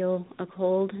 I feel a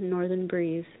cold northern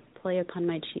breeze play upon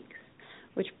my cheeks,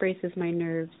 which braces my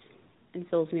nerves and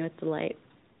fills me with delight.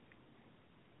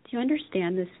 Do you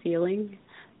understand this feeling?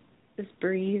 This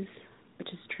breeze, which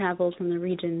has traveled from the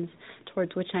regions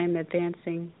towards which I am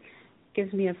advancing,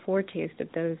 gives me a foretaste of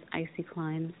those icy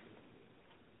climes.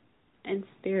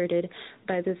 Inspirited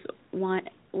by this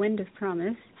wind of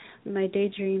promise, my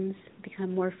daydreams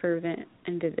become more fervent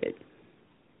and vivid.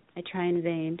 I try in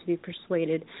vain to be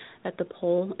persuaded that the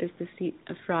pole is the seat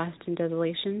of frost and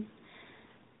desolation.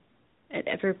 It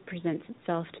ever presents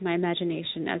itself to my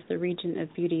imagination as the region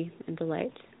of beauty and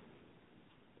delight.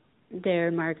 There,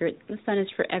 Margaret, the sun is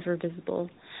forever visible,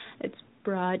 its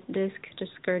broad disk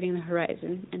just skirting the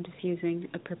horizon and diffusing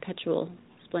a perpetual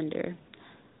splendor.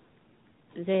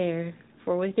 There,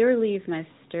 for with your leave, my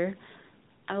sister,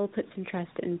 I will put some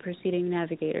trust in preceding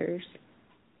navigators.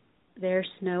 There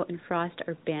snow and frost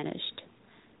are banished,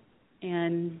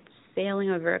 and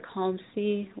sailing over a calm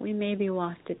sea, we may be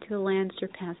wafted to a land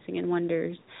surpassing in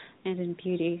wonders and in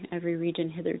beauty every region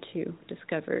hitherto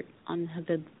discovered on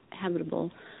the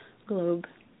habitable globe.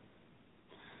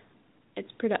 Its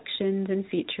productions and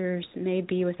features may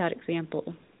be without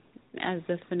example, as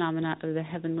the phenomena of the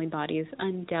heavenly bodies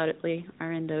undoubtedly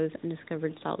are in those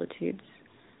undiscovered solitudes.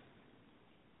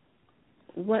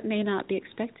 What may not be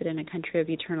expected in a country of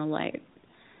eternal light?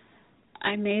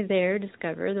 I may there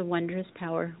discover the wondrous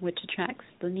power which attracts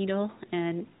the needle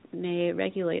and may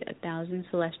regulate 1,000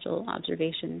 celestial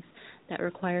observations that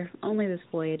require only this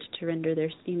voyage to render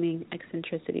their seeming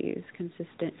eccentricities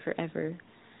consistent forever.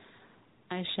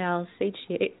 I shall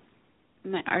satiate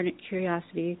my ardent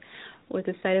curiosity with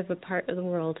the sight of a part of the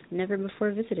world never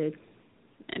before visited.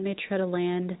 I may tread a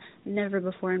land never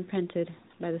before imprinted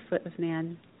by the foot of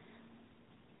man.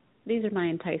 These are my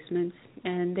enticements,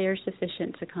 and they are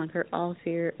sufficient to conquer all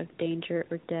fear of danger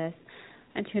or death,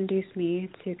 and to induce me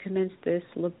to commence this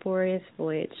laborious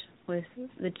voyage with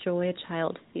the joy a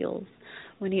child feels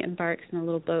when he embarks in a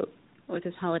little boat with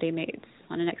his holiday mates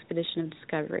on an expedition of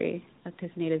discovery up his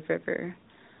native river.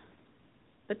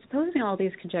 But supposing all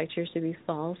these conjectures to be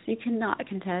false, you cannot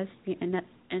contest the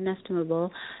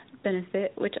inestimable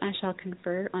benefit which I shall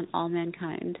confer on all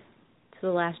mankind to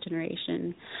the last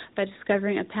generation by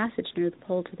discovering a passage near the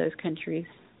pole to those countries,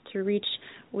 to reach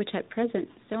which at present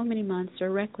so many months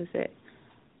are requisite,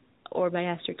 or by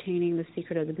ascertaining the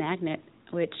secret of the magnet,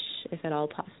 which, if at all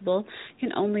possible,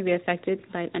 can only be effected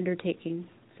by an undertaking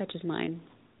such as mine.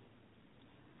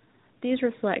 These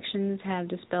reflections have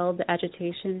dispelled the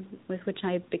agitation with which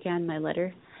I began my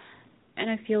letter, and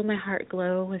I feel my heart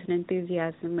glow with an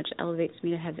enthusiasm which elevates me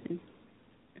to heaven.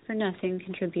 For nothing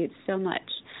contributes so much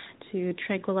to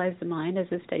tranquilize the mind as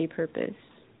a steady purpose,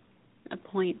 a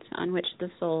point on which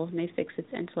the soul may fix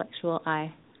its intellectual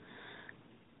eye.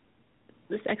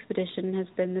 This expedition has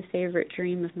been the favorite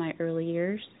dream of my early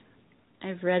years. I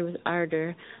have read with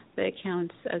ardor the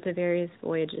accounts of the various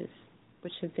voyages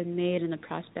which have been made in the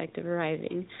prospect of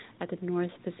arriving at the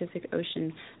North Pacific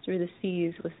Ocean through the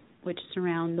seas which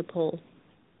surround the pole.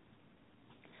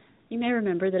 You may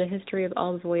remember that a history of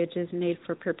all the voyages made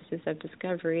for purposes of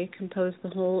discovery composed the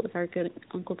whole of our good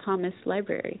Uncle Thomas'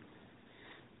 library.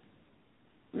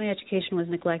 My education was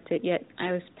neglected, yet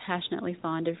I was passionately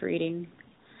fond of reading.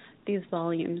 These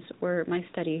volumes were my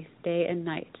study day and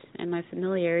night, and my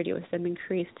familiarity with them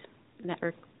increased that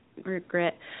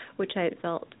regret which I had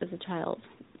felt as a child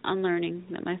on learning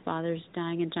that my father's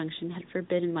dying injunction had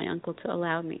forbidden my uncle to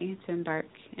allow me to embark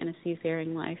in a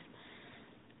seafaring life.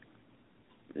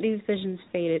 These visions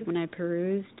faded when I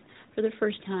perused, for the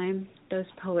first time, those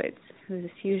poets whose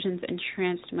effusions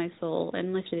entranced my soul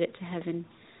and lifted it to heaven.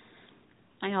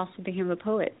 I also became a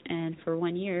poet, and for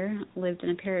 1 year lived in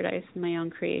a paradise of my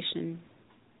own creation.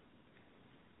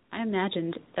 I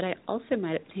imagined that I also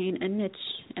might obtain a niche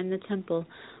in the temple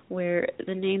where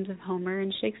the names of Homer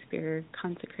and Shakespeare are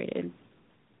consecrated.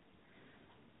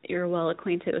 You're well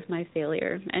acquainted with my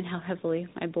failure and how heavily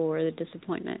I bore the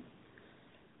disappointment.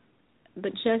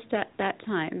 But just at that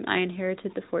time, I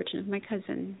inherited the fortune of my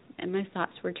cousin, and my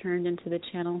thoughts were turned into the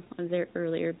channel of their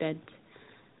earlier bent.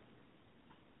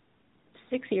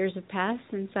 6 years have passed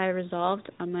since I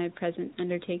resolved on my present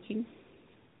undertaking.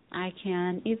 I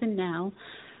can, even now,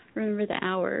 remember the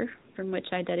hour from which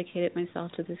I dedicated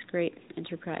myself to this great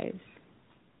enterprise.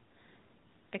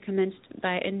 I commenced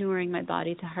by inuring my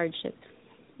body to hardship.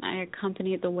 I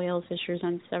accompanied the whale fishers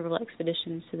on several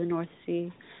expeditions to the North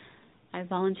Sea. I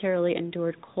voluntarily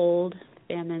endured cold,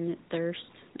 famine, thirst,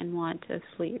 and want of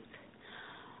sleep.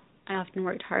 I often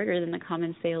worked harder than the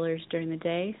common sailors during the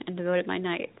day and devoted my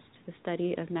nights to the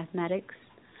study of mathematics,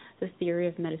 the theory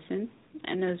of medicine,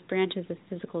 and those branches of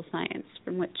physical science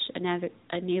from which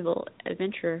a naval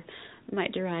adventurer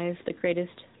might derive the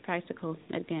greatest practical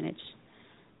advantage.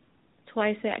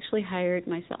 Twice I actually hired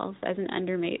myself as an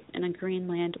undermate in a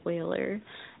Greenland whaler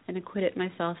and acquitted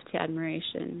myself to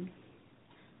admiration.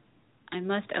 I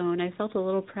must own I felt a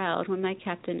little proud when my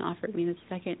captain offered me the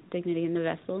second dignity in the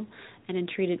vessel and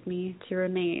entreated me to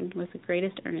remain with the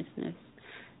greatest earnestness.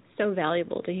 So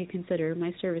valuable did he consider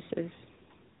my services.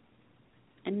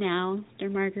 And now, dear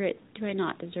Margaret, do I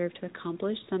not deserve to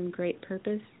accomplish some great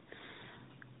purpose?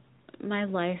 My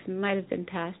life might have been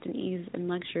passed in ease and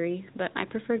luxury, but I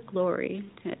preferred glory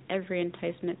to every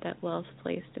enticement that wealth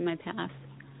placed in my path.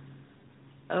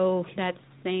 Oh, that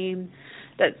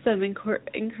some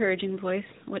encouraging voice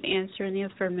would answer in the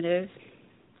affirmative.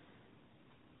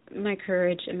 My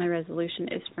courage and my resolution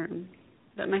is firm,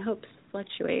 but my hopes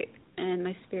fluctuate, and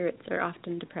my spirits are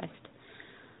often depressed.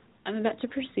 I'm about to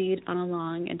proceed on a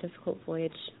long and difficult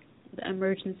voyage, the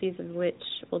emergencies of which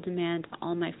will demand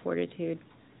all my fortitude.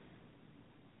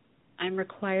 I'm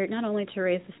required not only to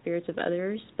raise the spirits of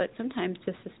others, but sometimes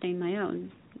to sustain my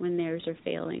own when theirs are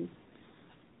failing.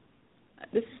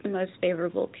 This is the most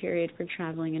favorable period for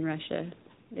traveling in Russia.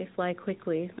 They fly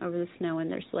quickly over the snow in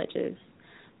their sledges.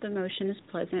 The motion is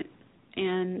pleasant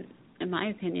and, in my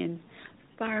opinion,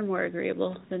 far more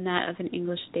agreeable than that of an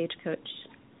English stagecoach.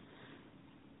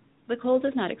 The cold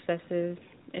is not excessive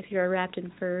if you are wrapped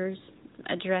in furs,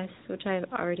 a dress which I have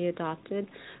already adopted,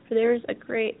 for there is a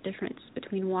great difference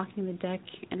between walking the deck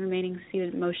and remaining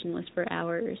seated motionless for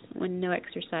hours when no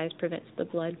exercise prevents the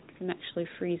blood from actually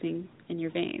freezing in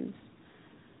your veins.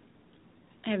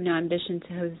 I have no ambition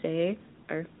to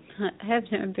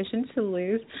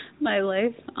lose my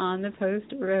life on the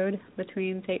post road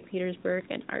between St. Petersburg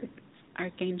and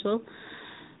Archangel.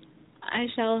 I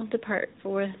shall depart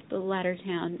for the latter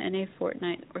town in a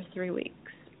fortnight or 3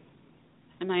 weeks,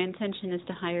 and my intention is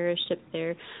to hire a ship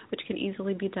there, which can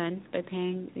easily be done by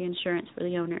paying the insurance for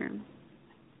the owner,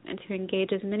 and to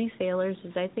engage as many sailors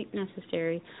as I think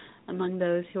necessary among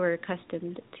those who are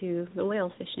accustomed to the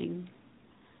whale fishing.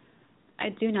 I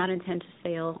do not intend to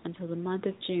sail until the month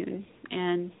of June,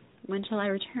 and when shall I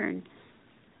return?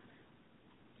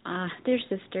 Dear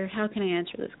sister, how can I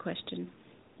answer this question?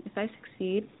 If I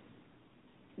succeed,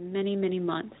 many, many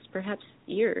months, perhaps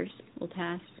years, will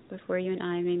pass before you and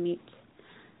I may meet.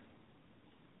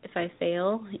 If I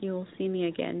fail, you will see me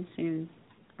again soon,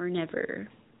 or never.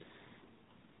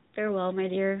 Farewell, my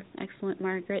dear, excellent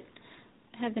Margaret.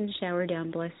 Heaven shower down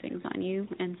blessings on you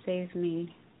and save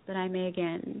me, that I may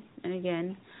again and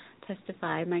again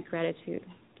testify my gratitude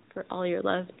for all your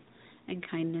love and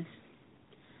kindness.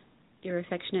 Your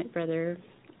affectionate brother,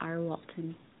 R.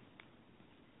 Walton.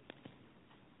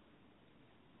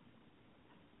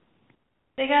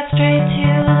 They got straight to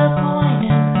the point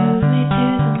and moved me to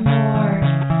the morgue.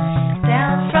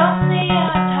 Down from the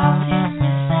autopsy on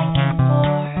the second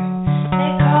floor.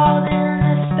 They called in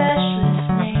a specialist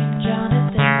named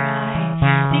Jonathan Wright.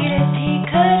 Beat if he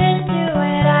couldn't do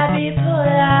it, I'd be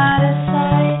put out of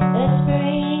sight. Let's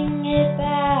bring it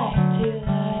back to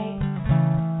life.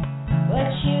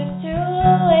 What you threw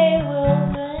away will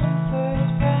win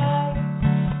first prize.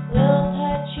 Little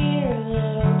touch here,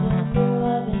 little tender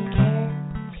love and care.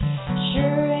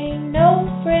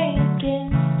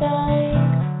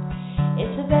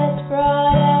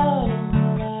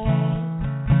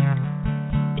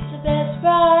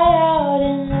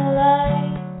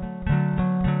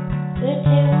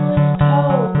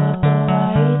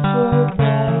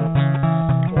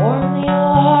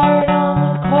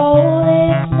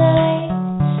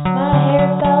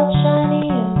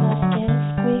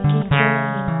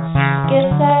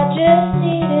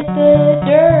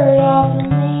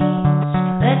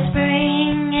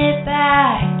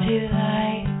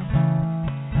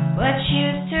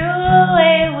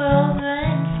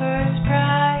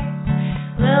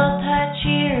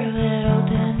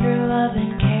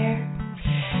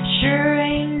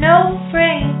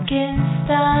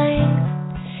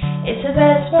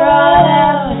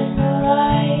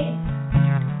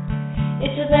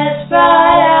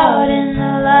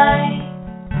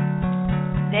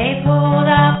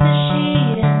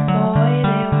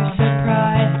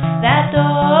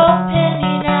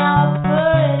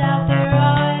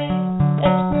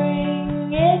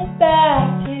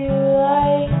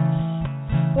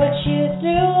 you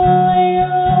threw away to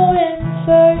win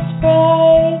first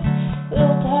prize.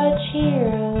 Little touch here,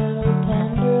 a little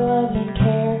tender love and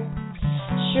care.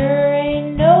 Sure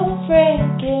ain't no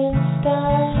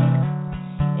Frankenstein.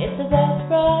 It's the best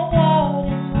brought out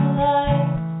in the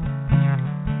light.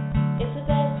 It's the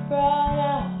best brought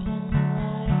out in the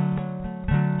light.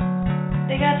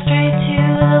 They got straight to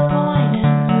the point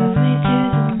and moved me to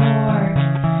the morgue.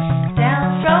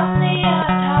 Down from the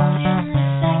autopsy on the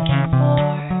second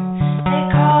floor. They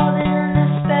called in a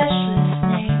specialist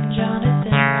named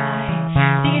Jonathan Hyde.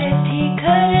 Figured if he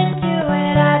couldn't do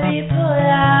it, I'd be put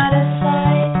out of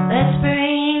sight. Let's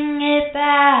bring it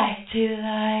back to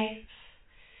life.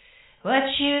 What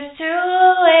you threw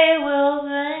away will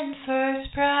win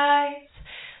first prize.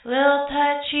 Little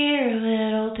touch here,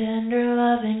 little tender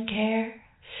love and care.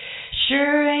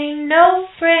 Sure ain't no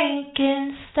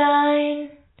Frankenstein.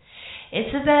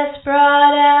 It's the best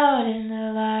brought out in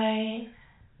the light.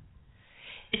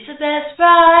 It's the best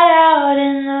brought out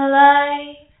in the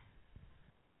light.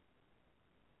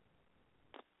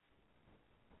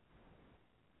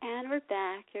 And we're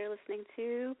back. You're listening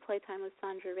to Playtime with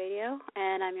Sandra Radio,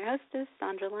 and I'm your hostess,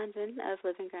 Sandra London of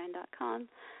liveandgrind.com.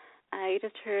 You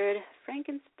just heard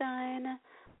Frankenstein,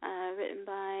 written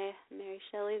by Mary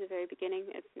Shelley, the very beginning.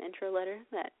 It's an intro letter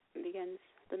that begins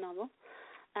the novel,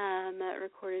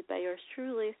 recorded by yours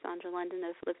truly, Sandra London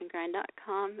of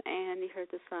liveandgrind.com, and you heard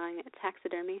the song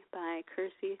Taxidermy by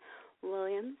Kersey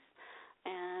Williams.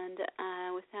 And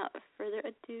without further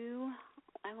ado,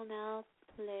 I will now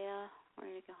play where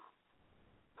did it go?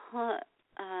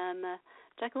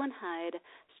 Jekyll and Hyde.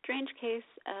 Strange Case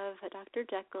of Dr.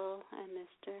 Jekyll and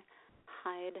Mr.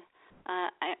 Hyde. I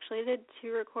actually did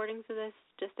 2 recordings of this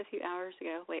just a few hours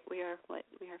ago. Wait, we are 5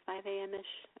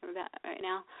 a.m.-ish about right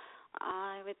now.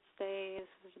 I would say this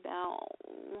was about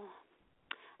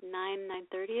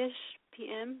 9:30ish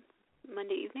p.m.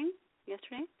 Monday evening,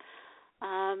 yesterday.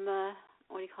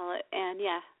 What do you call it? And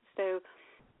yeah, so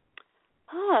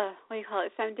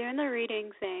So I'm doing the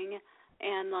reading thing,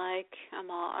 and like I'm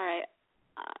all right.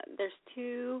 There's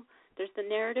the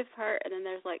narrative part, and then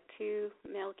there's like 2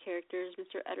 male characters,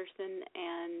 Mr. Utterson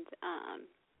and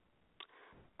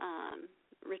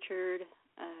Richard.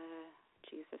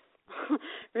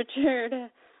 Richard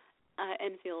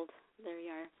Enfield. There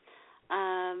you are.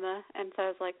 And so I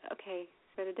was like, okay,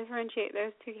 so to differentiate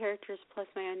those 2 characters plus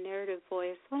my own narrative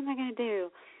voice, what am I going to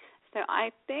do? So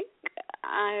I think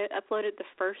I uploaded the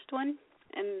first one,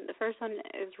 and the first one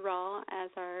is raw as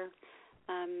are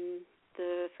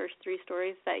the first 3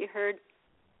 stories that you heard.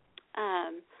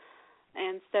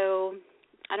 And so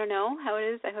I don't know how it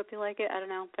is. I hope you like it. I don't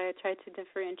know, but I tried to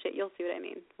differentiate. You'll see what I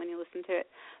mean when you listen to it.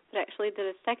 But I actually did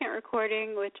a second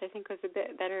recording, which I think was a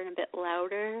bit better and a bit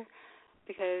louder,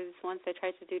 because once I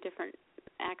tried to do different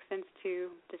accents to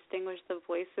distinguish the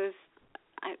voices,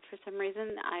 for some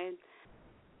reason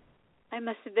I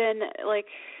must have been like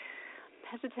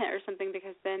hesitant or something,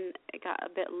 because then it got a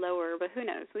bit lower. But who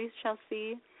knows? We shall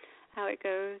see how it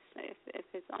goes, if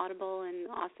it's audible and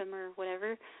awesome or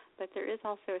whatever. But there is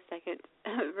also a second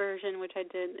version, which I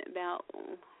did about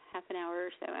half an hour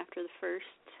or so after the first.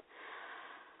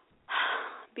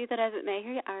 Be that as it may,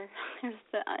 here you are. Here's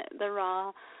the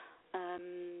raw,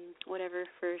 whatever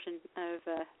version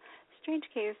of Strange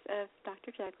Case of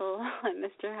Dr. Jekyll and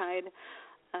Mr. Hyde,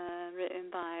 written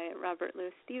by Robert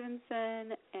Louis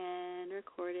Stevenson and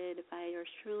recorded by yours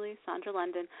truly, Sandra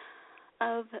London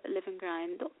of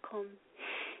liveandgrind.com.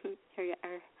 Here you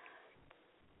are.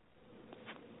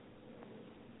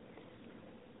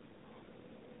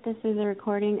 This is a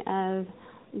recording of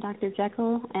Dr.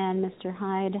 Jekyll and Mr.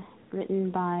 Hyde,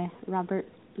 written by Robert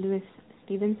Louis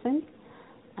Stevenson,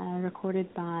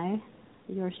 recorded by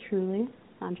yours truly,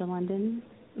 Sandra London,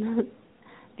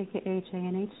 a.k.a.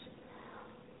 JNH.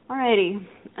 Alrighty,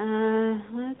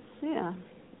 let's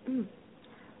see.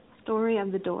 Story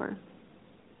of the Door.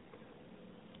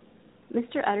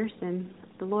 Mr. Utterson,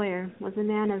 the lawyer, was a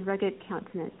man of rugged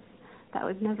countenance that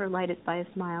was never lighted by a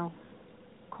smile,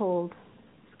 cold,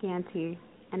 scanty,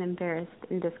 and embarrassed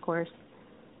in discourse,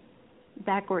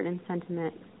 backward in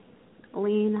sentiment,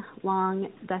 lean, long,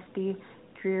 dusty,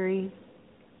 dreary,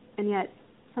 and yet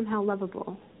somehow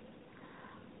lovable.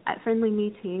 At friendly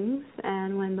meetings,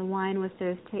 and when the wine was to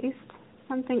his taste,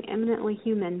 something eminently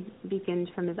human beaconed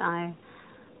from his eye,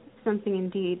 something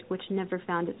indeed which never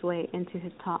found its way into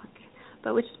his talk,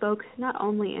 but which spoke not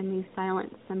only in these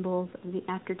silent symbols of the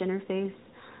after-dinner face,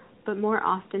 but more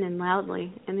often and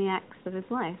loudly in the acts of his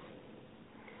life.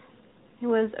 He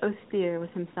was austere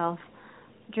with himself,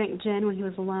 drank gin when he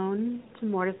was alone, to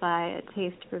mortify a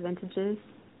taste for vintages,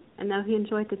 and though he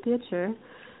enjoyed the theatre,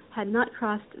 had not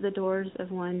crossed the doors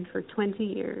of one for 20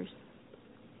 years,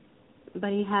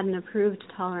 but he had an approved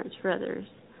tolerance for others,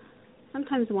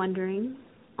 sometimes wondering,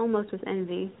 almost with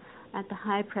envy, at the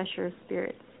high pressure of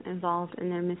spirits involved in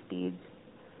their misdeeds,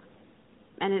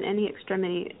 and in any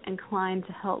extremity inclined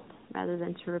to help rather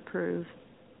than to reprove.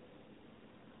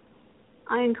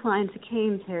 I incline to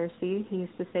Cain's heresy, he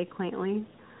used to say quaintly.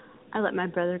 I let my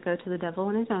brother go to the devil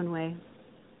in his own way.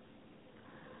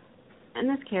 In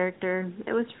this character,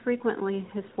 it was frequently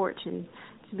his fortune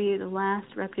to be the last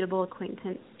reputable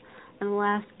acquaintance and the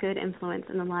last good influence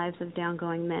in the lives of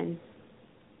downgoing men.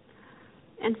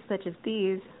 And such as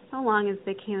these, so long as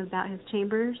they came about his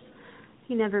chambers,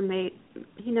 he never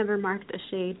marked a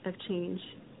shade of change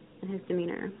in his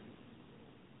demeanor.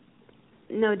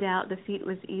 No doubt the feat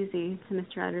was easy to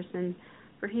Mr. Utterson,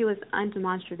 for he was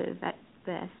undemonstrative at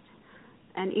best,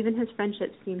 and even his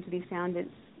friendships seemed to be founded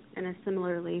in a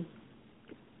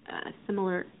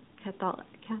similar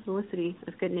catholicity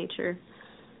of good nature.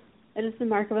 It is the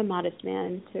mark of a modest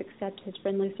man to accept his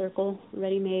friendly circle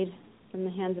ready-made from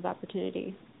the hands of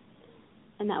opportunity,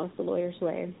 and that was the lawyer's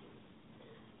way.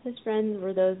 His friends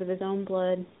were those of his own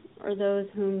blood, or those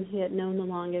whom he had known the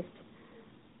longest.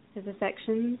 His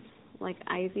affections, like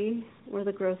ivy, were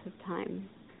the growth of time.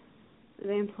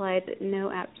 They implied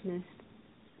no aptness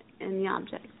in the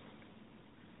object.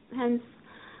 Hence,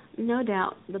 no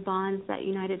doubt, the bonds that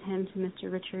united him to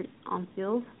Mr. Richard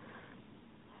Armfield,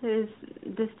 his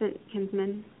distant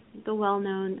kinsman, the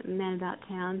well-known man about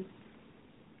town.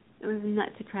 It was a nut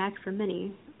to crack for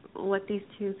many, what these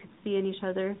two could see in each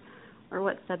other, or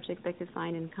what subject they could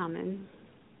find in common.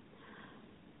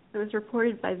 It was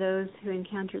reported by those who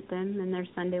encountered them in their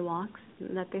Sunday walks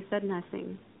that they said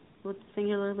nothing, looked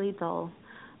singularly dull,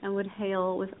 and would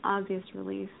hail with obvious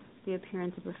relief the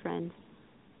appearance of a friend.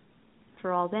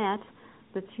 For all that,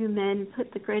 the two men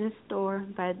put the greatest store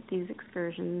by these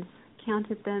excursions,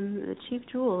 counted them the chief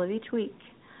jewel of each week,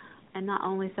 and not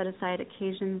only set aside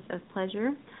occasions of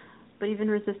pleasure, but even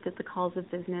resisted the calls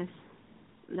of business,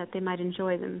 that they might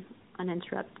enjoy them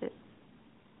uninterrupted.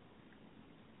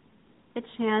 It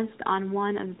chanced on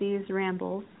one of these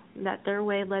rambles that their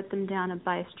way led them down a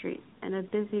by-street in a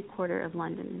busy quarter of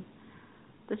London.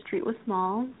 The street was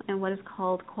small and what is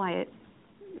called quiet,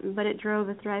 but it drove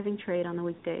a thriving trade on the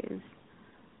weekdays.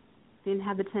 The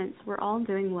inhabitants were all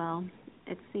doing well,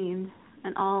 it seemed,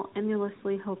 and all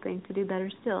emulously hoping to do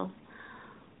better still,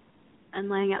 and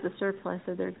laying out the surplus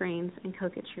of their grains in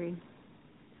coquetry,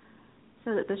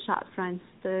 so that the shop fronts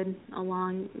stood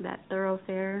along that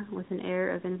thoroughfare with an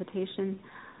air of invitation,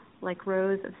 like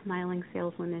rows of smiling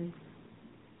saleswomen.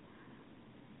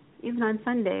 Even on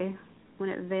Sunday, when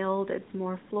it veiled its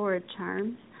more florid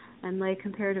charms and lay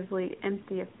comparatively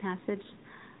empty of passage,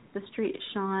 the street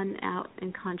shone out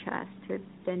in contrast to its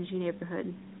dingy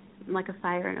neighborhood, like a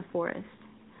fire in a forest,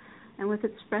 and with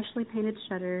its freshly painted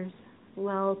shutters,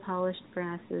 well-polished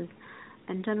brasses,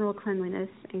 and general cleanliness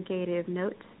and gaiety of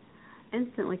note,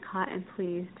 instantly caught and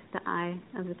pleased the eye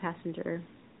of the passenger.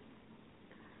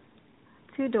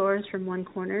 2 doors from one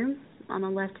corner, on the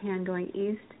left hand going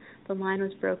east, the line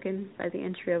was broken by the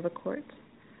entry of a court,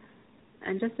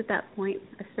 and just at that point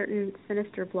a certain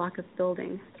sinister block of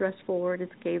building thrust forward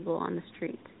its gable on the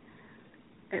street.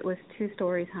 It was 2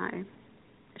 stories high,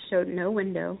 showed no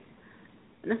window,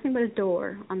 nothing but a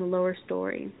door on the lower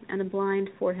story, and a blind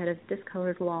forehead of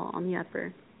discolored wall on the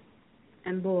upper,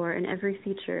 and bore in every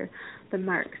feature the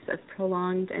marks of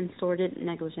prolonged and sordid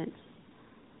negligence.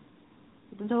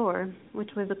 The door,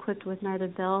 which was equipped with neither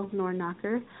bell nor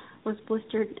knocker, was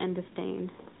blistered and disdained.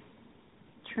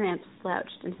 Tramps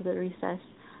slouched into the recess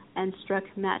and struck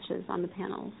matches on the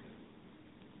panels.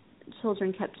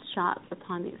 Children kept shop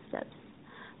upon these steps.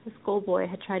 The schoolboy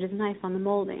had tried his knife on the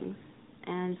moldings,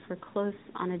 and for close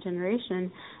on a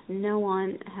generation, no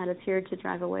one had appeared to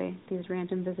drive away these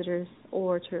random visitors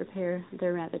or to repair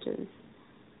their ravages.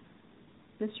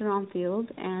 Mr. Armfield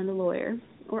and the lawyer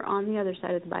were on the other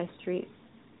side of the by-street,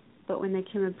 but when they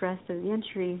came abreast of the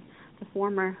entry, the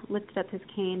former lifted up his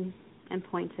cane and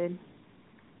pointed.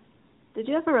 "Did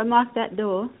you ever remark that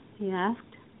door?" he asked,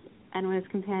 and when his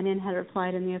companion had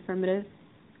replied in the affirmative,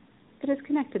 "It is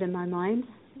connected in my mind,"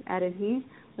 added he,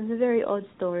 "with a very odd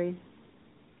story."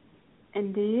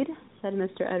 "Indeed?" said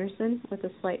Mr. Utterson, with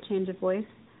a slight change of voice.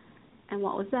 "And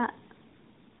what was that?"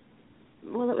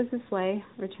 "Well, it was this way,"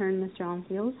 returned Mr.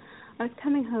 Armfield. "I was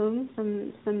coming home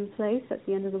from some place at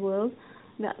the end of the world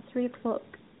about 3 o'clock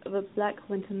of a black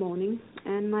winter morning,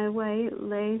 and my way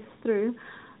lay through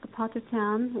a part of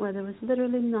town where there was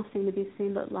literally nothing to be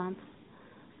seen but lamps,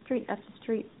 street after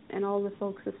street, and all the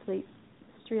folks asleep,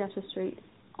 street after street,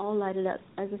 all lighted up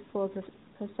as if for a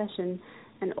procession,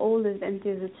 and all as empty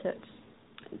as a church.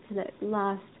 Till at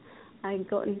last I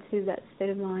got into that state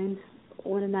of mind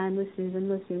when a man listens and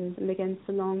listens and begins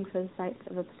to long for the sight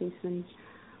of a policeman.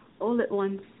 All at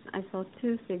once I saw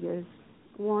two figures.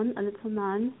 One, a little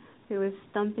man who was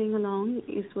stumping along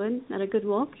eastward at a good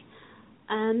walk,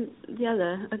 and the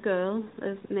other, a girl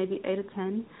of maybe 8 or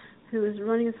 10, who was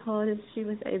running as hard as she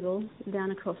was able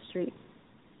down a cross street.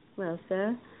 Well,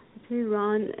 sir, the two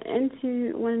ran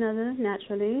into one another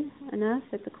naturally enough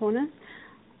at the corner,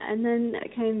 and then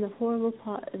came the horrible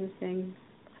part of the thing,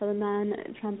 for the man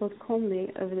trampled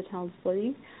calmly over the child's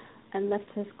body and left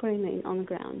her screaming on the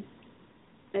ground.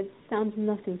 It sounds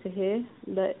nothing to hear,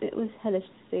 but it was hellish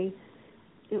to see.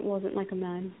 It wasn't like a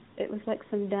man. It was like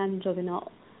some damned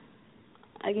juggernaut.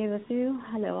 I gave a few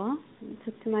halloa,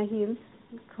 took to my heels,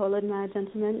 collared my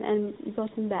gentleman, and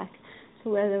brought him back to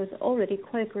where there was already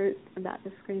quite a group about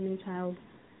the screaming child.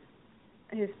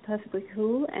 He was perfectly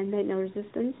cool and made no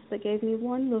resistance, but gave me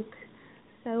one look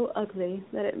so ugly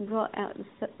that it brought out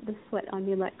the sweat on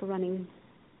me like running.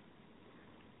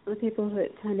 The people who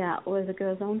it turned out were the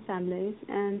girl's own family,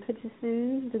 and pretty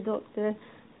soon the doctor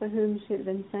for whom she had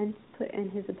been sent put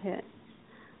in his appearance.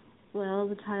 Well,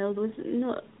 the child was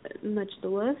not much the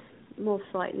worse, more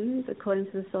frightened, according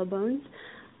to the sawbones,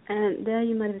 and there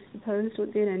you might have supposed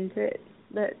would be an end to it.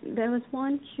 But there was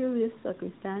one curious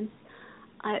circumstance.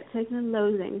 I had taken a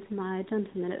loathing to my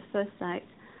gentleman at first sight.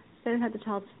 So had the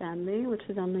child's family, which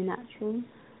was only natural.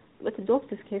 But the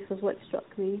doctor's case was what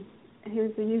struck me. He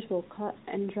was the usual cut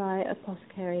and dry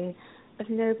apothecary, of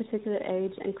no particular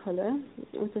age and colour,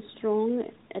 with a strong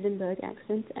Edinburgh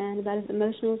accent and about as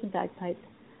emotional as a bagpipe.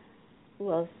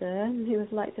 Well, sir, he was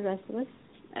like the rest of us.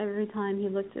 Every time he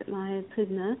looked at my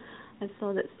prisoner, I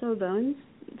saw that Sawbones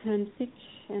turned sick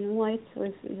and white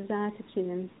with desire to kill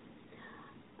him.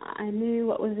 I knew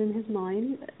what was in his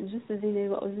mind, just as he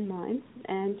knew what was in mine,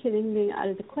 and killing being out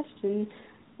of the question,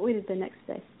 we did the next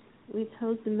best. We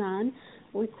told the man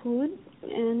we could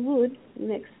and would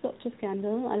make such a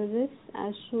scandal out of this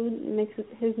as should make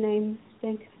his name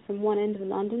stink from one end of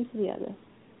London to the other.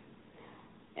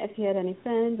 If he had any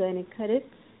friends or any credits,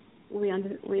 we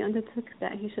undertook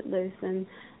that he should lose them,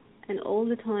 and all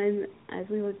the time as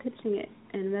we were pitching it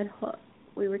in red hot,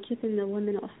 we were keeping the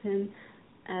women off him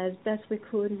as best we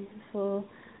could, for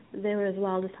they were as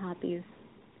wild as harpies.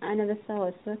 I never saw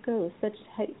a circle with such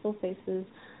hateful faces,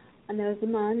 and there was a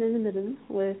man in the middle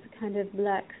with a kind of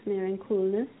black sneering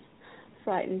coolness,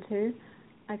 frightened too,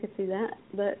 I could see that,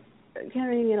 but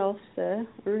carrying it off, sir,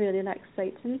 really like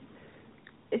Satan.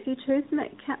 If you choose to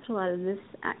make capital out of this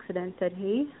accident, said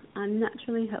he, I'm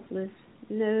naturally helpless.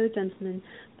 No gentleman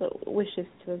but wishes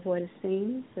to avoid a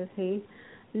scene, says he.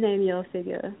 Name your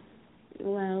figure.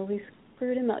 Well, we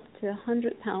screwed him up to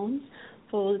 £100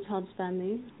 for the child's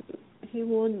family. He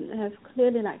would have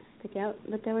clearly liked to stick out,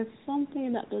 but there was something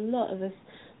about the lot of us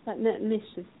that meant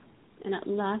mischief, and at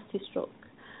last he struck.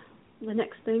 The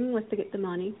next thing was to get the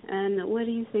money, and where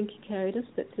do you think he carried us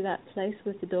but to that place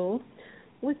with the door?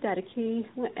 With that a key,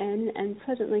 went in, and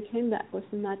presently came back with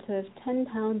a matter of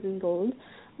 £10 in gold,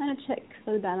 and a cheque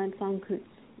for the balance on Coots,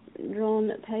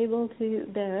 drawn payable to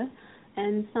bearer,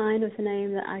 and signed with a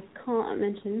name that I can't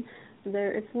mention,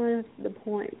 though it's one of the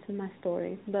points of my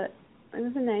story, but it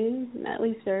was a name, at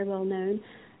least very well known,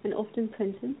 and often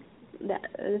printed. That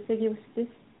the figure was stiff,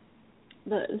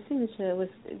 but the signature was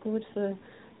good for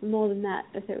more than that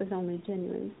if it was only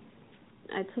genuine.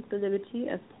 I took the liberty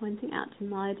of pointing out to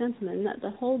my gentleman that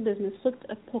the whole business looked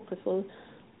apocryphal,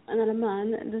 and that a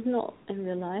man does not, in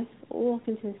real life, walk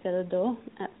into his cellar door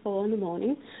at 4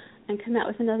 a.m. and come out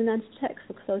with another man's cheque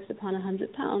for close upon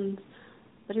 £100.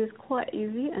 But he was quite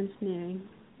easy and sneering.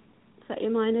 Set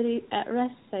your mind at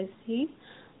rest, says he.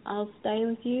 I'll stay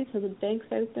with you till the bank's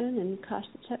open and cash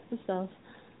the cheque myself.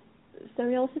 So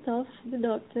we all set off, the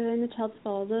doctor and the child's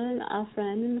father and our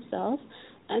friend and myself,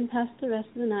 and passed the rest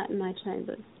of the night in my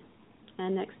chambers.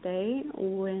 And next day,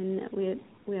 when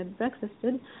we had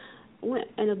breakfasted, went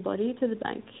in a body to the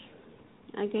bank.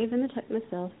 I gave him the cheque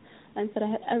myself, and said I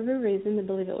had every reason to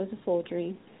believe it was a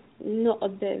forgery. Not a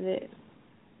bit of it.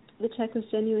 The cheque was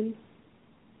genuine.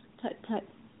 Tut, tut,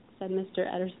 said Mr.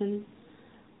 Ederson.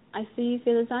 I see you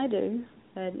feel as I do,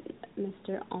 said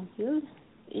Mr. Onfield.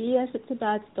 Yes, it's a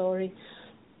bad story,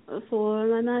 for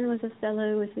my man was a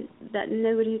fellow with that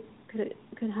nobody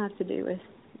could have to do with.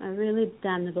 A really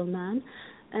damnable man,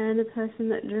 and the person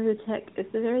that drew the cheque is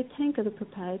the very pink of the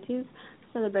proprieties,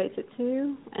 celebrates it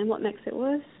too, and what makes it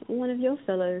worse, one of your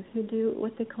fellows who do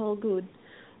what they call good.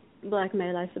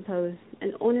 Blackmail, I suppose.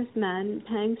 An honest man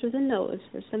paying through the nose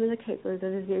for some of the capers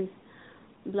of his youth.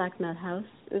 Blackmail House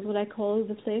is what I call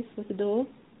the place with the door,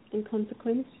 in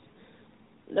consequence.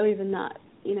 though even that,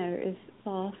 is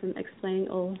far from explaining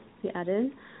all, he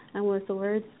added, and with the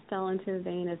words fell into a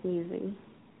vein of musing.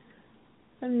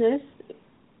 From this,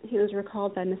 he was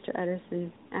recalled by Mr.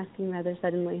 Utterson, asking rather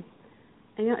suddenly,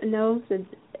 "I don't know if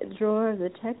the drawer of the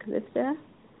check lives there?"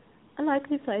 "A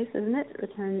likely place, isn't it?"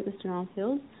 returned Mr.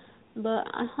 Armfield. "But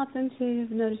I happen to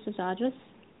have noticed his address.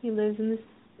 He lives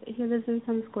in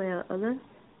some square or other."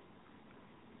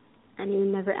 "And you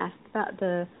never asked about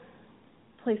the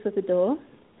place with the door?"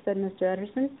 said Mr.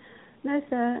 Utterson. "No,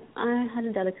 sir. I had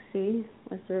a delicacy,"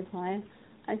 was the reply.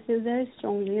 "I feel very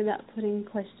strongly about putting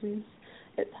questions.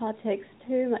 It partakes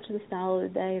too much of the style of the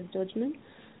day of judgment.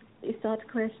 You start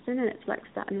a question, and it's like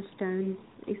starting a stone.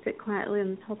 You sit quietly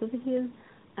on the top of a hill,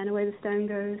 and away the stone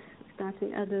goes,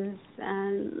 starting others,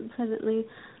 and presently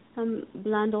some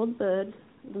bland old bird,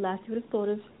 the last you would have thought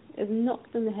of, is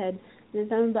knocked on the head in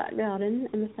his own back garden,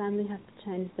 and the family have to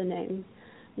change their name.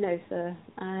 No, sir,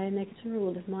 I make it a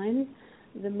rule of mine.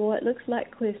 The more it looks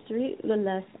like queestory, the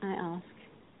less I ask."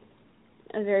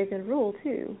 "A very good rule,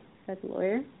 too," said the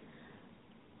lawyer.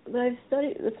 "But I've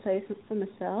studied the place for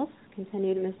myself,"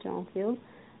 continued Mr. Armfield.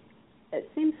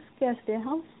 "It seems scarcely a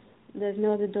house. There's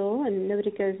no other door, and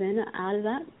nobody goes in or out of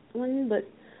that one, but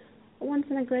once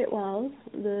in a great while,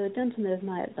 the gentleman of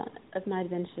my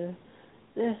adventure.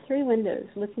 There are 3 windows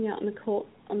looking out on the court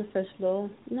on the first floor,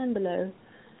 none below.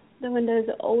 The windows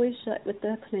are always shut with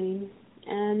their clean,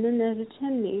 and then there's a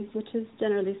chimney, which is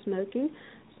generally smoking,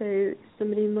 so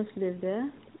somebody must live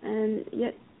there, and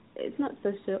yet it's not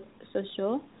so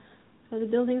sure, for the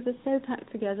buildings are so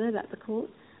packed together about the court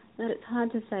that it's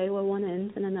hard to say where one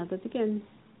ends and another begins."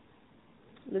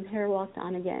 The pair walked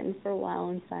on again for a while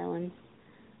in silence,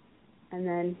 and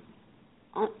then,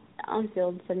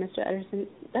 "Armfield," said Mr. Utterson,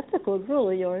 "that's a good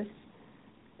rule of yours."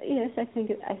 "Yes, I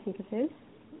think it is,"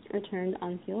 returned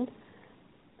Armfield.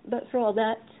 "But for all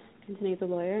that," continued the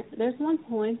lawyer, "there's one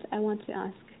point I want to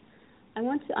ask. I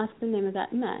want to ask the name of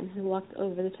that man who walked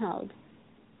over the child."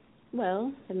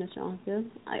 "Well," said Mr. Armfield,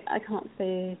 I can't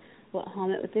say what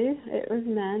harm it would do. It was a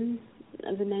man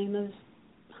of the name of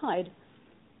Hyde."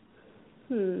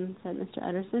 Said Mr.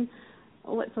 Utterson.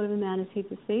 "What sort of a man is he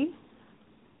to see?"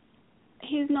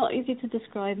 "He's not easy to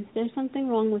describe. There's something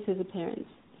wrong with his appearance,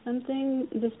 something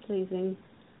displeasing,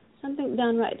 something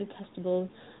downright detestable.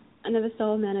 I never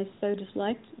saw a man I so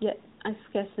disliked, yet I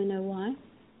scarcely know why.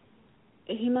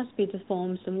 He must be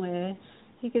deformed somewhere.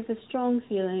 He gives a strong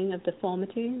feeling of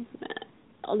deformity,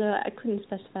 although I couldn't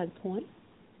specify the point.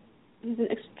 He's an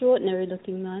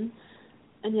extraordinary-looking man,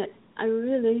 and yet I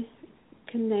really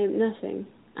can name nothing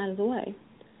out of the way.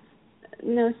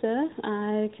 No, sir,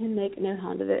 I can make no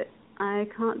hand of it. I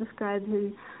can't describe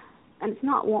him, and it's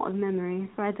not want of memory,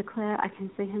 for I declare I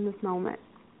can see him this moment."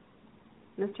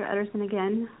 Mr. Utterson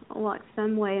again walked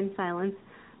some way in silence,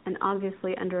 and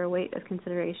obviously under a weight of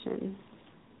consideration.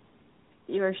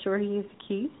 "You are sure he used the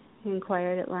key?" he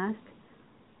inquired at last.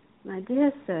 "My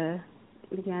dear sir,"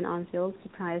 began Armfield,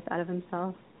 surprised out of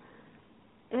himself.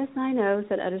 "Yes, I know,"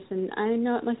 said Utterson. "I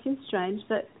know it must seem strange,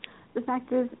 but the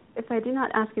fact is, if I do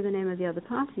not ask you the name of the other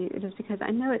party, it is because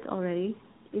I know it already.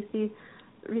 You see,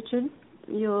 Richard,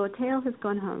 your tale has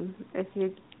gone home. If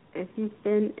you've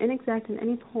been inexact in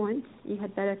any point, you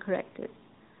had better correct it."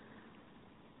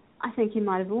 "I think you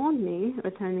might have warned me,"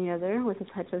 returned the other, with a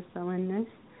touch of sullenness.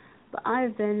 "But I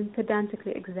have been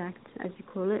pedantically exact, as you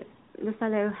call it. The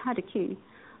fellow had a key,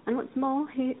 and what's more,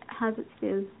 he has it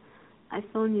still. I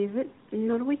saw news of it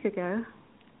not a week ago."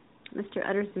 Mr.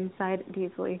 Utterson sighed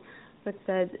deeply, but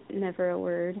said never a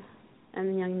word, and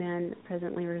the young man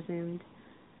presently resumed.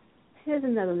 "Here's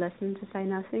another lesson to say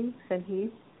nothing," said he.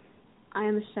 "I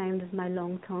am ashamed of my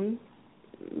long tongue.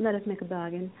 Let us make a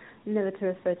bargain, never to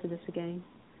refer to this again."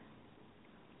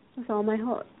 "With all my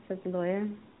heart," said the lawyer.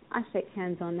 "I shake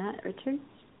hands on that, Richard."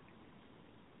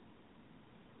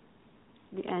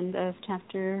 The end of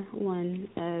Chapter 1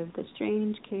 of The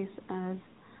Strange Case of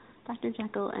Dr.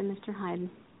 Jekyll and Mr. Hyde,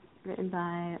 written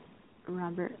by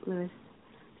Robert Louis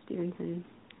Stevenson,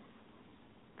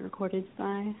 recorded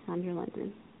by Sandra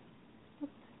London.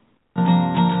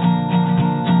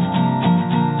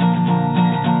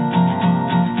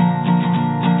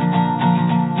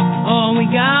 All we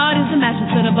got is a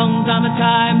mattress and a bones. I'm a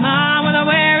tired mind with a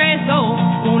weary soul.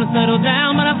 Wanna settle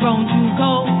down, but I've grown too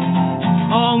cold.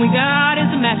 All we got is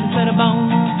a mattress and a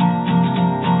bone.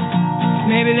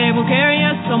 Maybe they will carry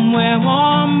us somewhere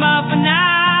warm, but for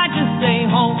now, just stay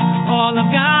home. All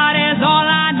I've got is all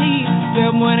I need,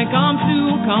 except when it comes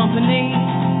to company.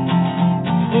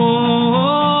 Oh,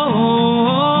 oh, oh, oh,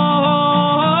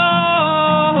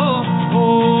 oh,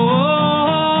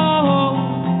 oh.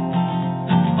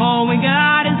 All we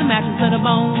got is a mattress and a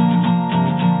bone.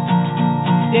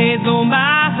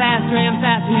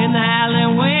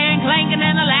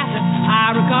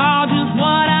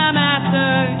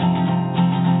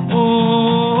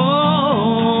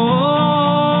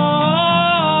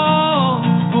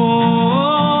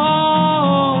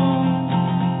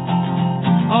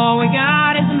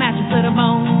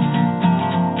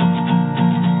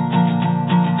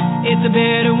 a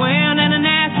bitter wind and a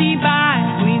nasty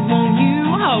bite. Please won't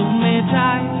you hold me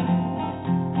tight?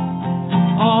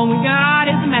 All we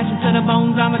got is a mattress to the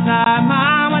bones. I'm a tired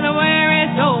mom with a weary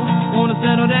soul. Wanna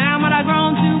settle down, but I've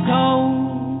grown too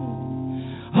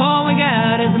cold. All we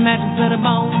got is a mattress to the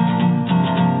bones.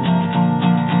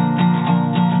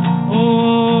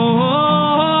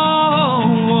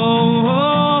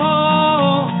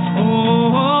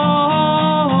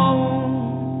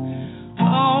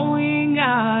 All we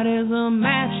got is a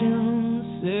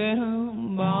mattress to the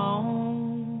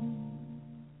bones.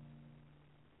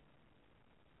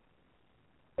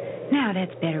 Now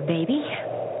that's better, baby.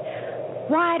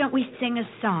 Why don't we sing a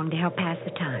song to help pass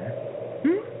the time?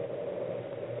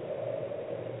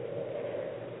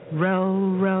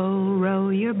 Row, row, row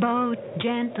your boat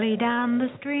gently down the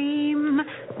stream.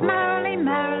 Merrily,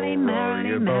 merrily,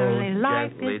 merrily, merrily,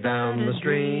 life is down the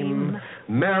stream.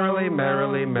 Merrily,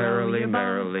 merrily, merrily,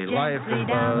 merrily, life is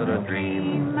but a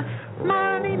dream.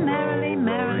 Merrily, merrily,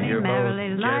 merrily,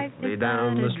 merrily, life is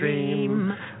down the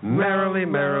stream. Merrily,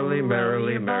 merrily,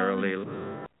 merrily, merrily.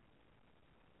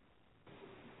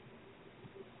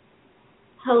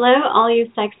 Hello, all you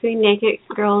sexy Naked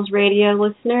Girls Radio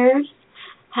listeners.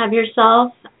 Have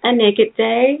yourself a naked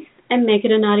day and make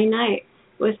it a naughty night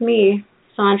with me,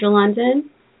 Sandra London,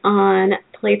 on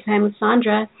Playtime with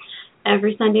Sandra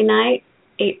every Sunday night,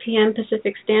 8 p.m.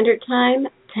 Pacific Standard Time,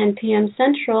 10 p.m.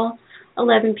 Central,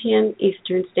 11 p.m.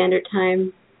 Eastern Standard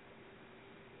Time.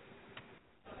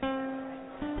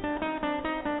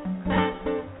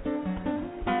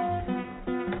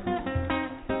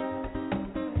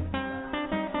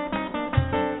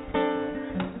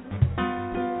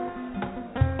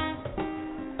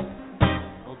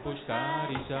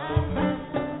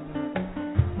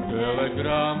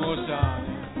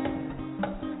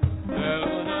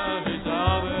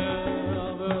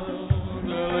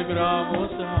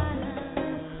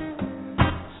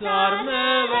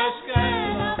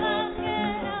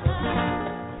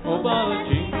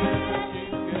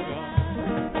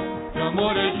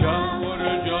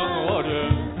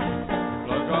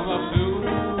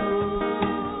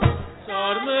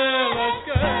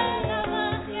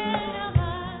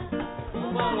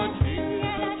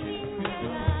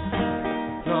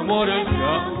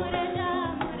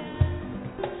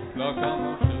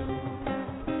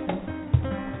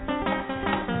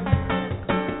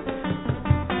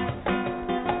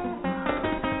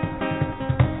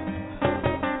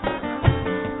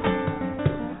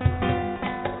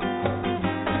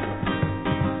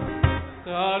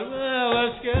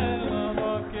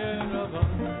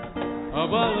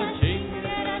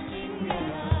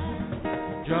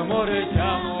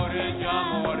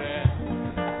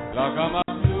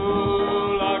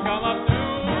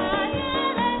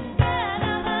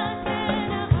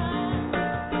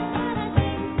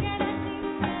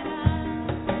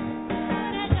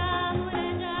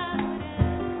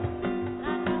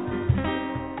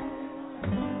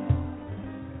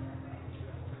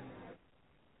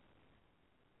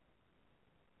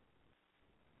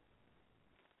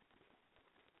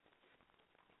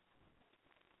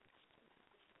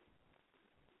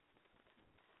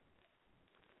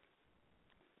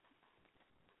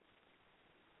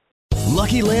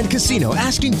 Lucky Land Casino,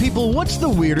 asking people, what's the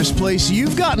weirdest place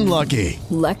you've gotten lucky?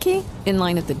 Lucky? In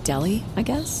line at the deli, I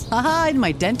guess? Aha, in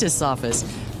my dentist's office.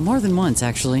 More than once,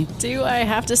 actually. Do I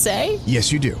have to say?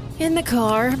 Yes, you do. In the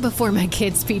car before my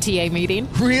kids' PTA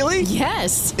meeting. Really?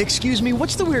 Yes. Excuse me,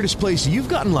 what's the weirdest place you've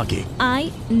gotten lucky?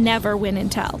 I never win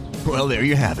and tell. Well, there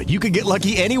you have it. You can get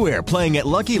lucky anywhere, playing at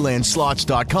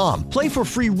LuckyLandSlots.com. Play for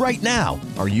free right now.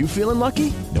 Are you feeling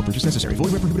lucky? No purchase necessary.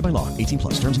 Void where prohibited by law. 18+.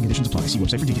 Terms and conditions apply. See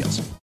website for details.